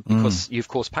because you've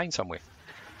caused pain somewhere.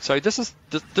 So this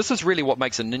is really what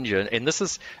makes a ninja, and this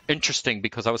is interesting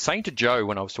because I was saying to Joe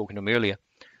when I was talking to him earlier,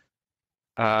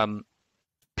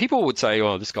 people would say,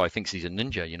 "Oh, this guy thinks he's a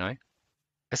ninja,"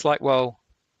 It's like, well,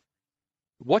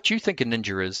 what you think a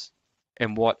ninja is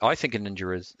and what I think a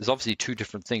ninja is obviously two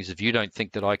different things. If you don't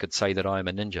think that I could say that I am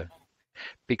a ninja,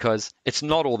 because it's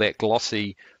not all that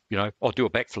glossy, I'll do a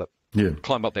backflip,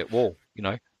 climb up that wall,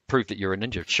 prove that you're a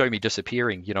ninja, show me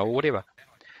disappearing, or whatever.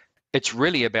 It's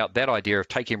really about that idea of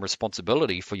taking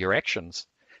responsibility for your actions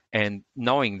and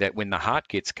knowing that when the heart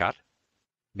gets cut,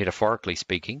 metaphorically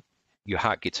speaking, your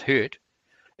heart gets hurt,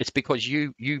 it's because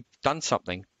you've done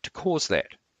something to cause that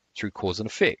through cause and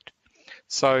effect.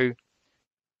 So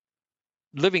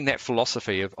living that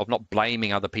philosophy of not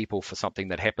blaming other people for something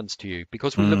that happens to you,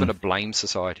 because we live in a blame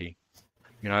society.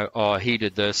 Oh, he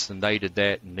did this and they did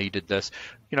that and he did this.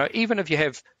 Even if you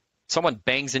have someone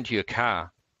bangs into your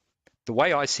car, the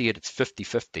way I see it, it's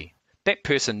 50-50. That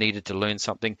person needed to learn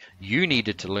something. You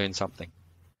needed to learn something.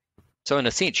 So in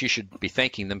a sense, you should be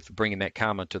thanking them for bringing that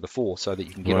karma to the fore so that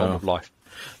you can get on with life.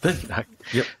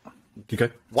 Yep. You go.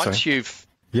 Once you've...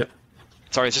 Yep.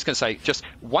 Sorry, I was just going to say, just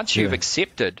once you've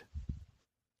accepted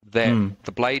that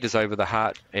the blade is over the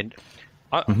heart, and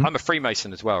I'm a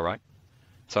Freemason as well, right?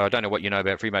 So I don't know what you know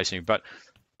about Freemasonry, but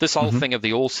this whole thing of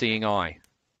the all-seeing eye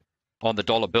on the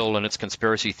dollar bill and its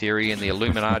conspiracy theory and the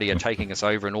Illuminati are taking us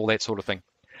over and all that sort of thing,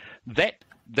 that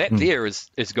there is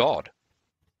God.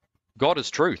 God is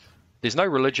truth. There's no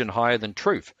religion higher than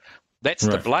truth. That's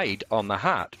the blade on the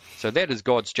heart. So that is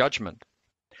God's judgment.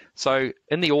 So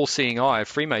in the all-seeing eye of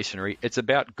Freemasonry, it's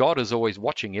about God is always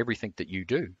watching everything that you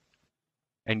do.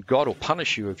 And God will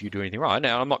punish you if you do anything wrong.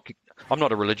 Now, I'm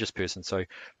not a religious person, so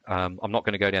I'm not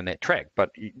going to go down that track.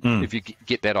 But if you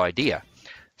get that idea,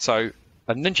 so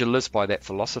a ninja lives by that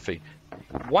philosophy.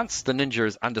 Once the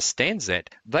ninja understands that,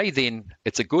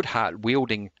 it's a good heart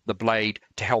wielding the blade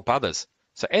to help others.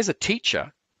 So as a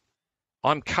teacher,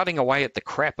 I'm cutting away at the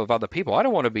crap of other people. I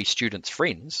don't want to be students'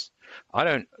 friends.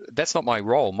 That's not my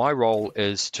role. My role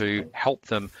is to help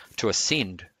them to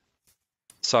ascend.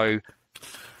 So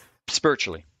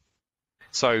spiritually.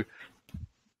 So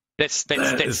that's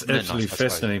actually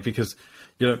fascinating, because,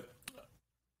 you know,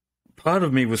 part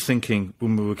of me was thinking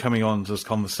when we were coming on to this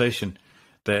conversation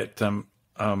that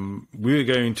we were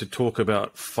going to talk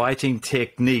about fighting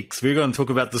techniques. We were going to talk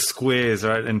about the squares,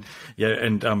 right? And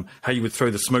how you would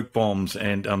throw the smoke bombs,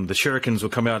 and the shurikens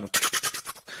would come out,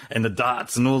 and the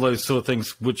darts and all those sort of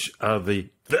things, which are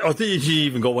I think you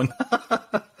even got one.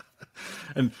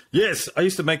 And yes, I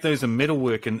used to make those in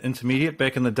metalwork in intermediate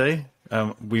back in the day.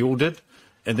 We all did.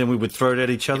 And then we would throw it at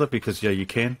each other because, you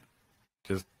can.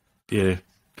 Just, yeah.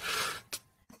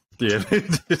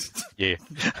 Yeah.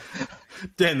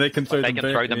 Dan, they can throw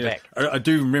them back. I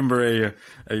do remember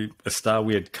a star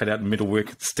we had cut out in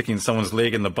metalwork, sticking someone's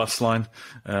leg in the bus line.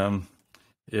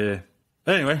 Yeah.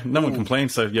 Anyway, no one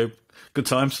complained, so, good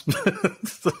times.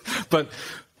 But,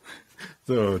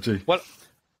 oh, gee. What?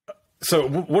 So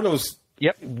what I was...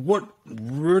 Yep. What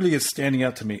really is standing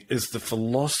out to me is the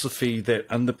philosophy that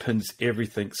underpins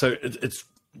everything. So it's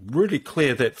really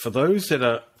clear that for those that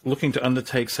are looking to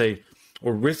undertake, say,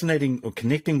 or resonating or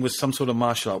connecting with some sort of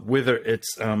martial art, whether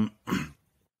it's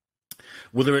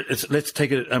let's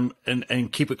take it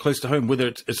and keep it close to home, whether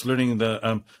it's learning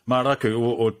the maraku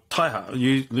or taiha,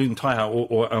 learning taiha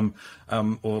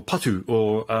or patu,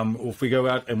 or if we go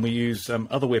out and we use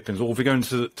other weapons, or if we go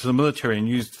into the military and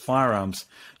use firearms,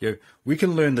 we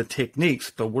can learn the techniques,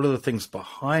 but what are the things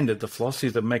behind it, the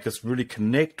philosophies that make us really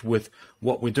connect with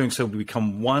what we're doing, so we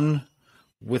become one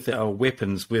with our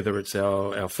weapons, whether it's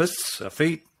our fists, our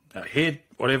feet, our head,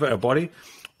 whatever, our body,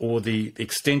 or the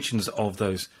extensions of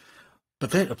those. But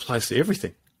that applies to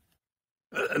everything.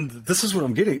 And this is what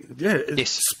I'm getting. Yeah,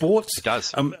 yes, sports. It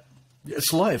does.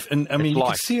 It's life. And I mean, you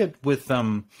can see it with,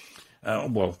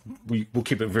 we'll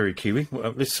keep it very Kiwi.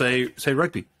 Let's say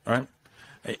rugby, all right?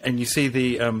 And you see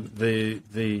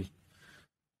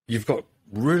you've got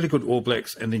really good All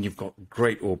Blacks, and then you've got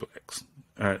great All Blacks.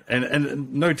 All right?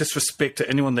 And no disrespect to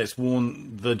anyone that's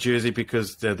worn the jersey,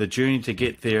 because the journey to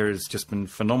get there has just been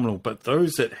phenomenal. But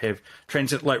those that have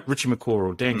transit, like Richie McCaw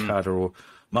or Dan Carter or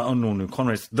Ma'anonu,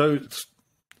 Conrads, those,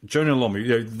 Jonah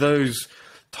Lomu, those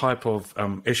type of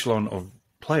echelon of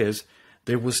players,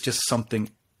 there was just something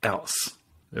else.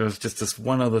 There was just this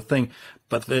one other thing.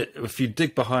 But if you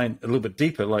dig behind a little bit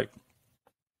deeper, like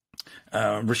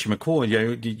Richie McCaw,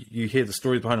 you hear the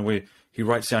story behind it where he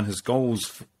writes down his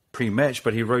goals pre-match,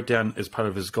 but he wrote down as part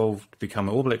of his goal to become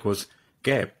an All Black was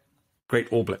Gab, great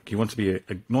All Black. He wants to be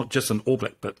not just an All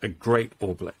Black, but a great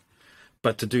All Black.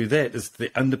 But to do that is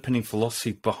the underpinning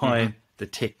philosophy behind the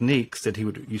techniques that he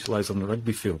would utilize on the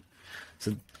rugby field.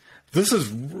 So this is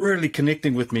really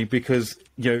connecting with me because,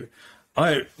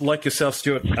 I, like yourself,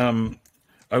 Stuart,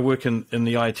 I work in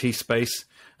the IT space.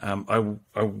 I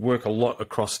work a lot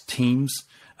across teams,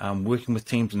 working with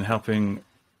teams and helping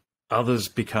others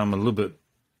become a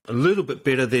little bit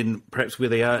better than perhaps where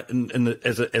they are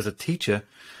as a teacher.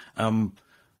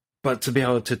 But to be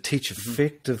able to teach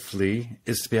effectively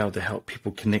is to be able to help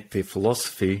people connect their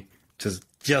philosophy to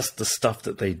just the stuff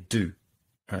that they do.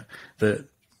 Right?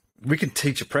 We can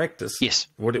teach a practice, yes,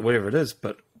 whatever it is,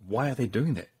 but why are they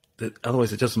doing that?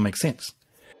 Otherwise, it doesn't make sense.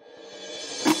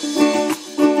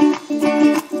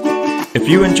 If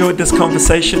you enjoyed this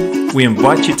conversation, we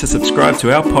invite you to subscribe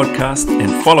to our podcast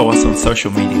and follow us on social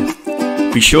media.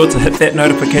 Be sure to hit that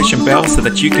notification bell so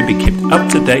that you can be kept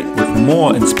up to date with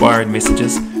more inspiring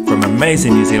messages from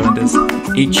amazing New Zealanders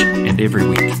each and every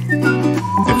week.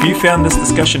 If you found this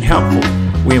discussion helpful,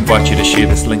 we invite you to share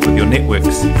this link with your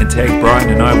networks and tag Brian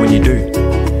and I when you do.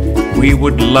 We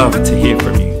would love to hear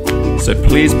from you, so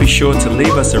please be sure to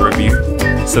leave us a review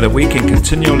so that we can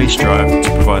continually strive to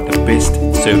provide the best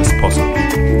service possible.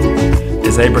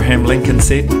 As Abraham Lincoln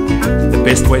said, the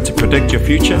best way to predict your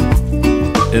future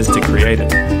is to create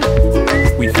it.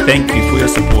 We thank you for your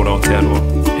support,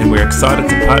 Aotearoa, and we're excited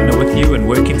to partner with you and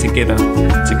working together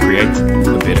to create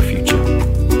a better future.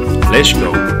 Let's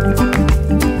go.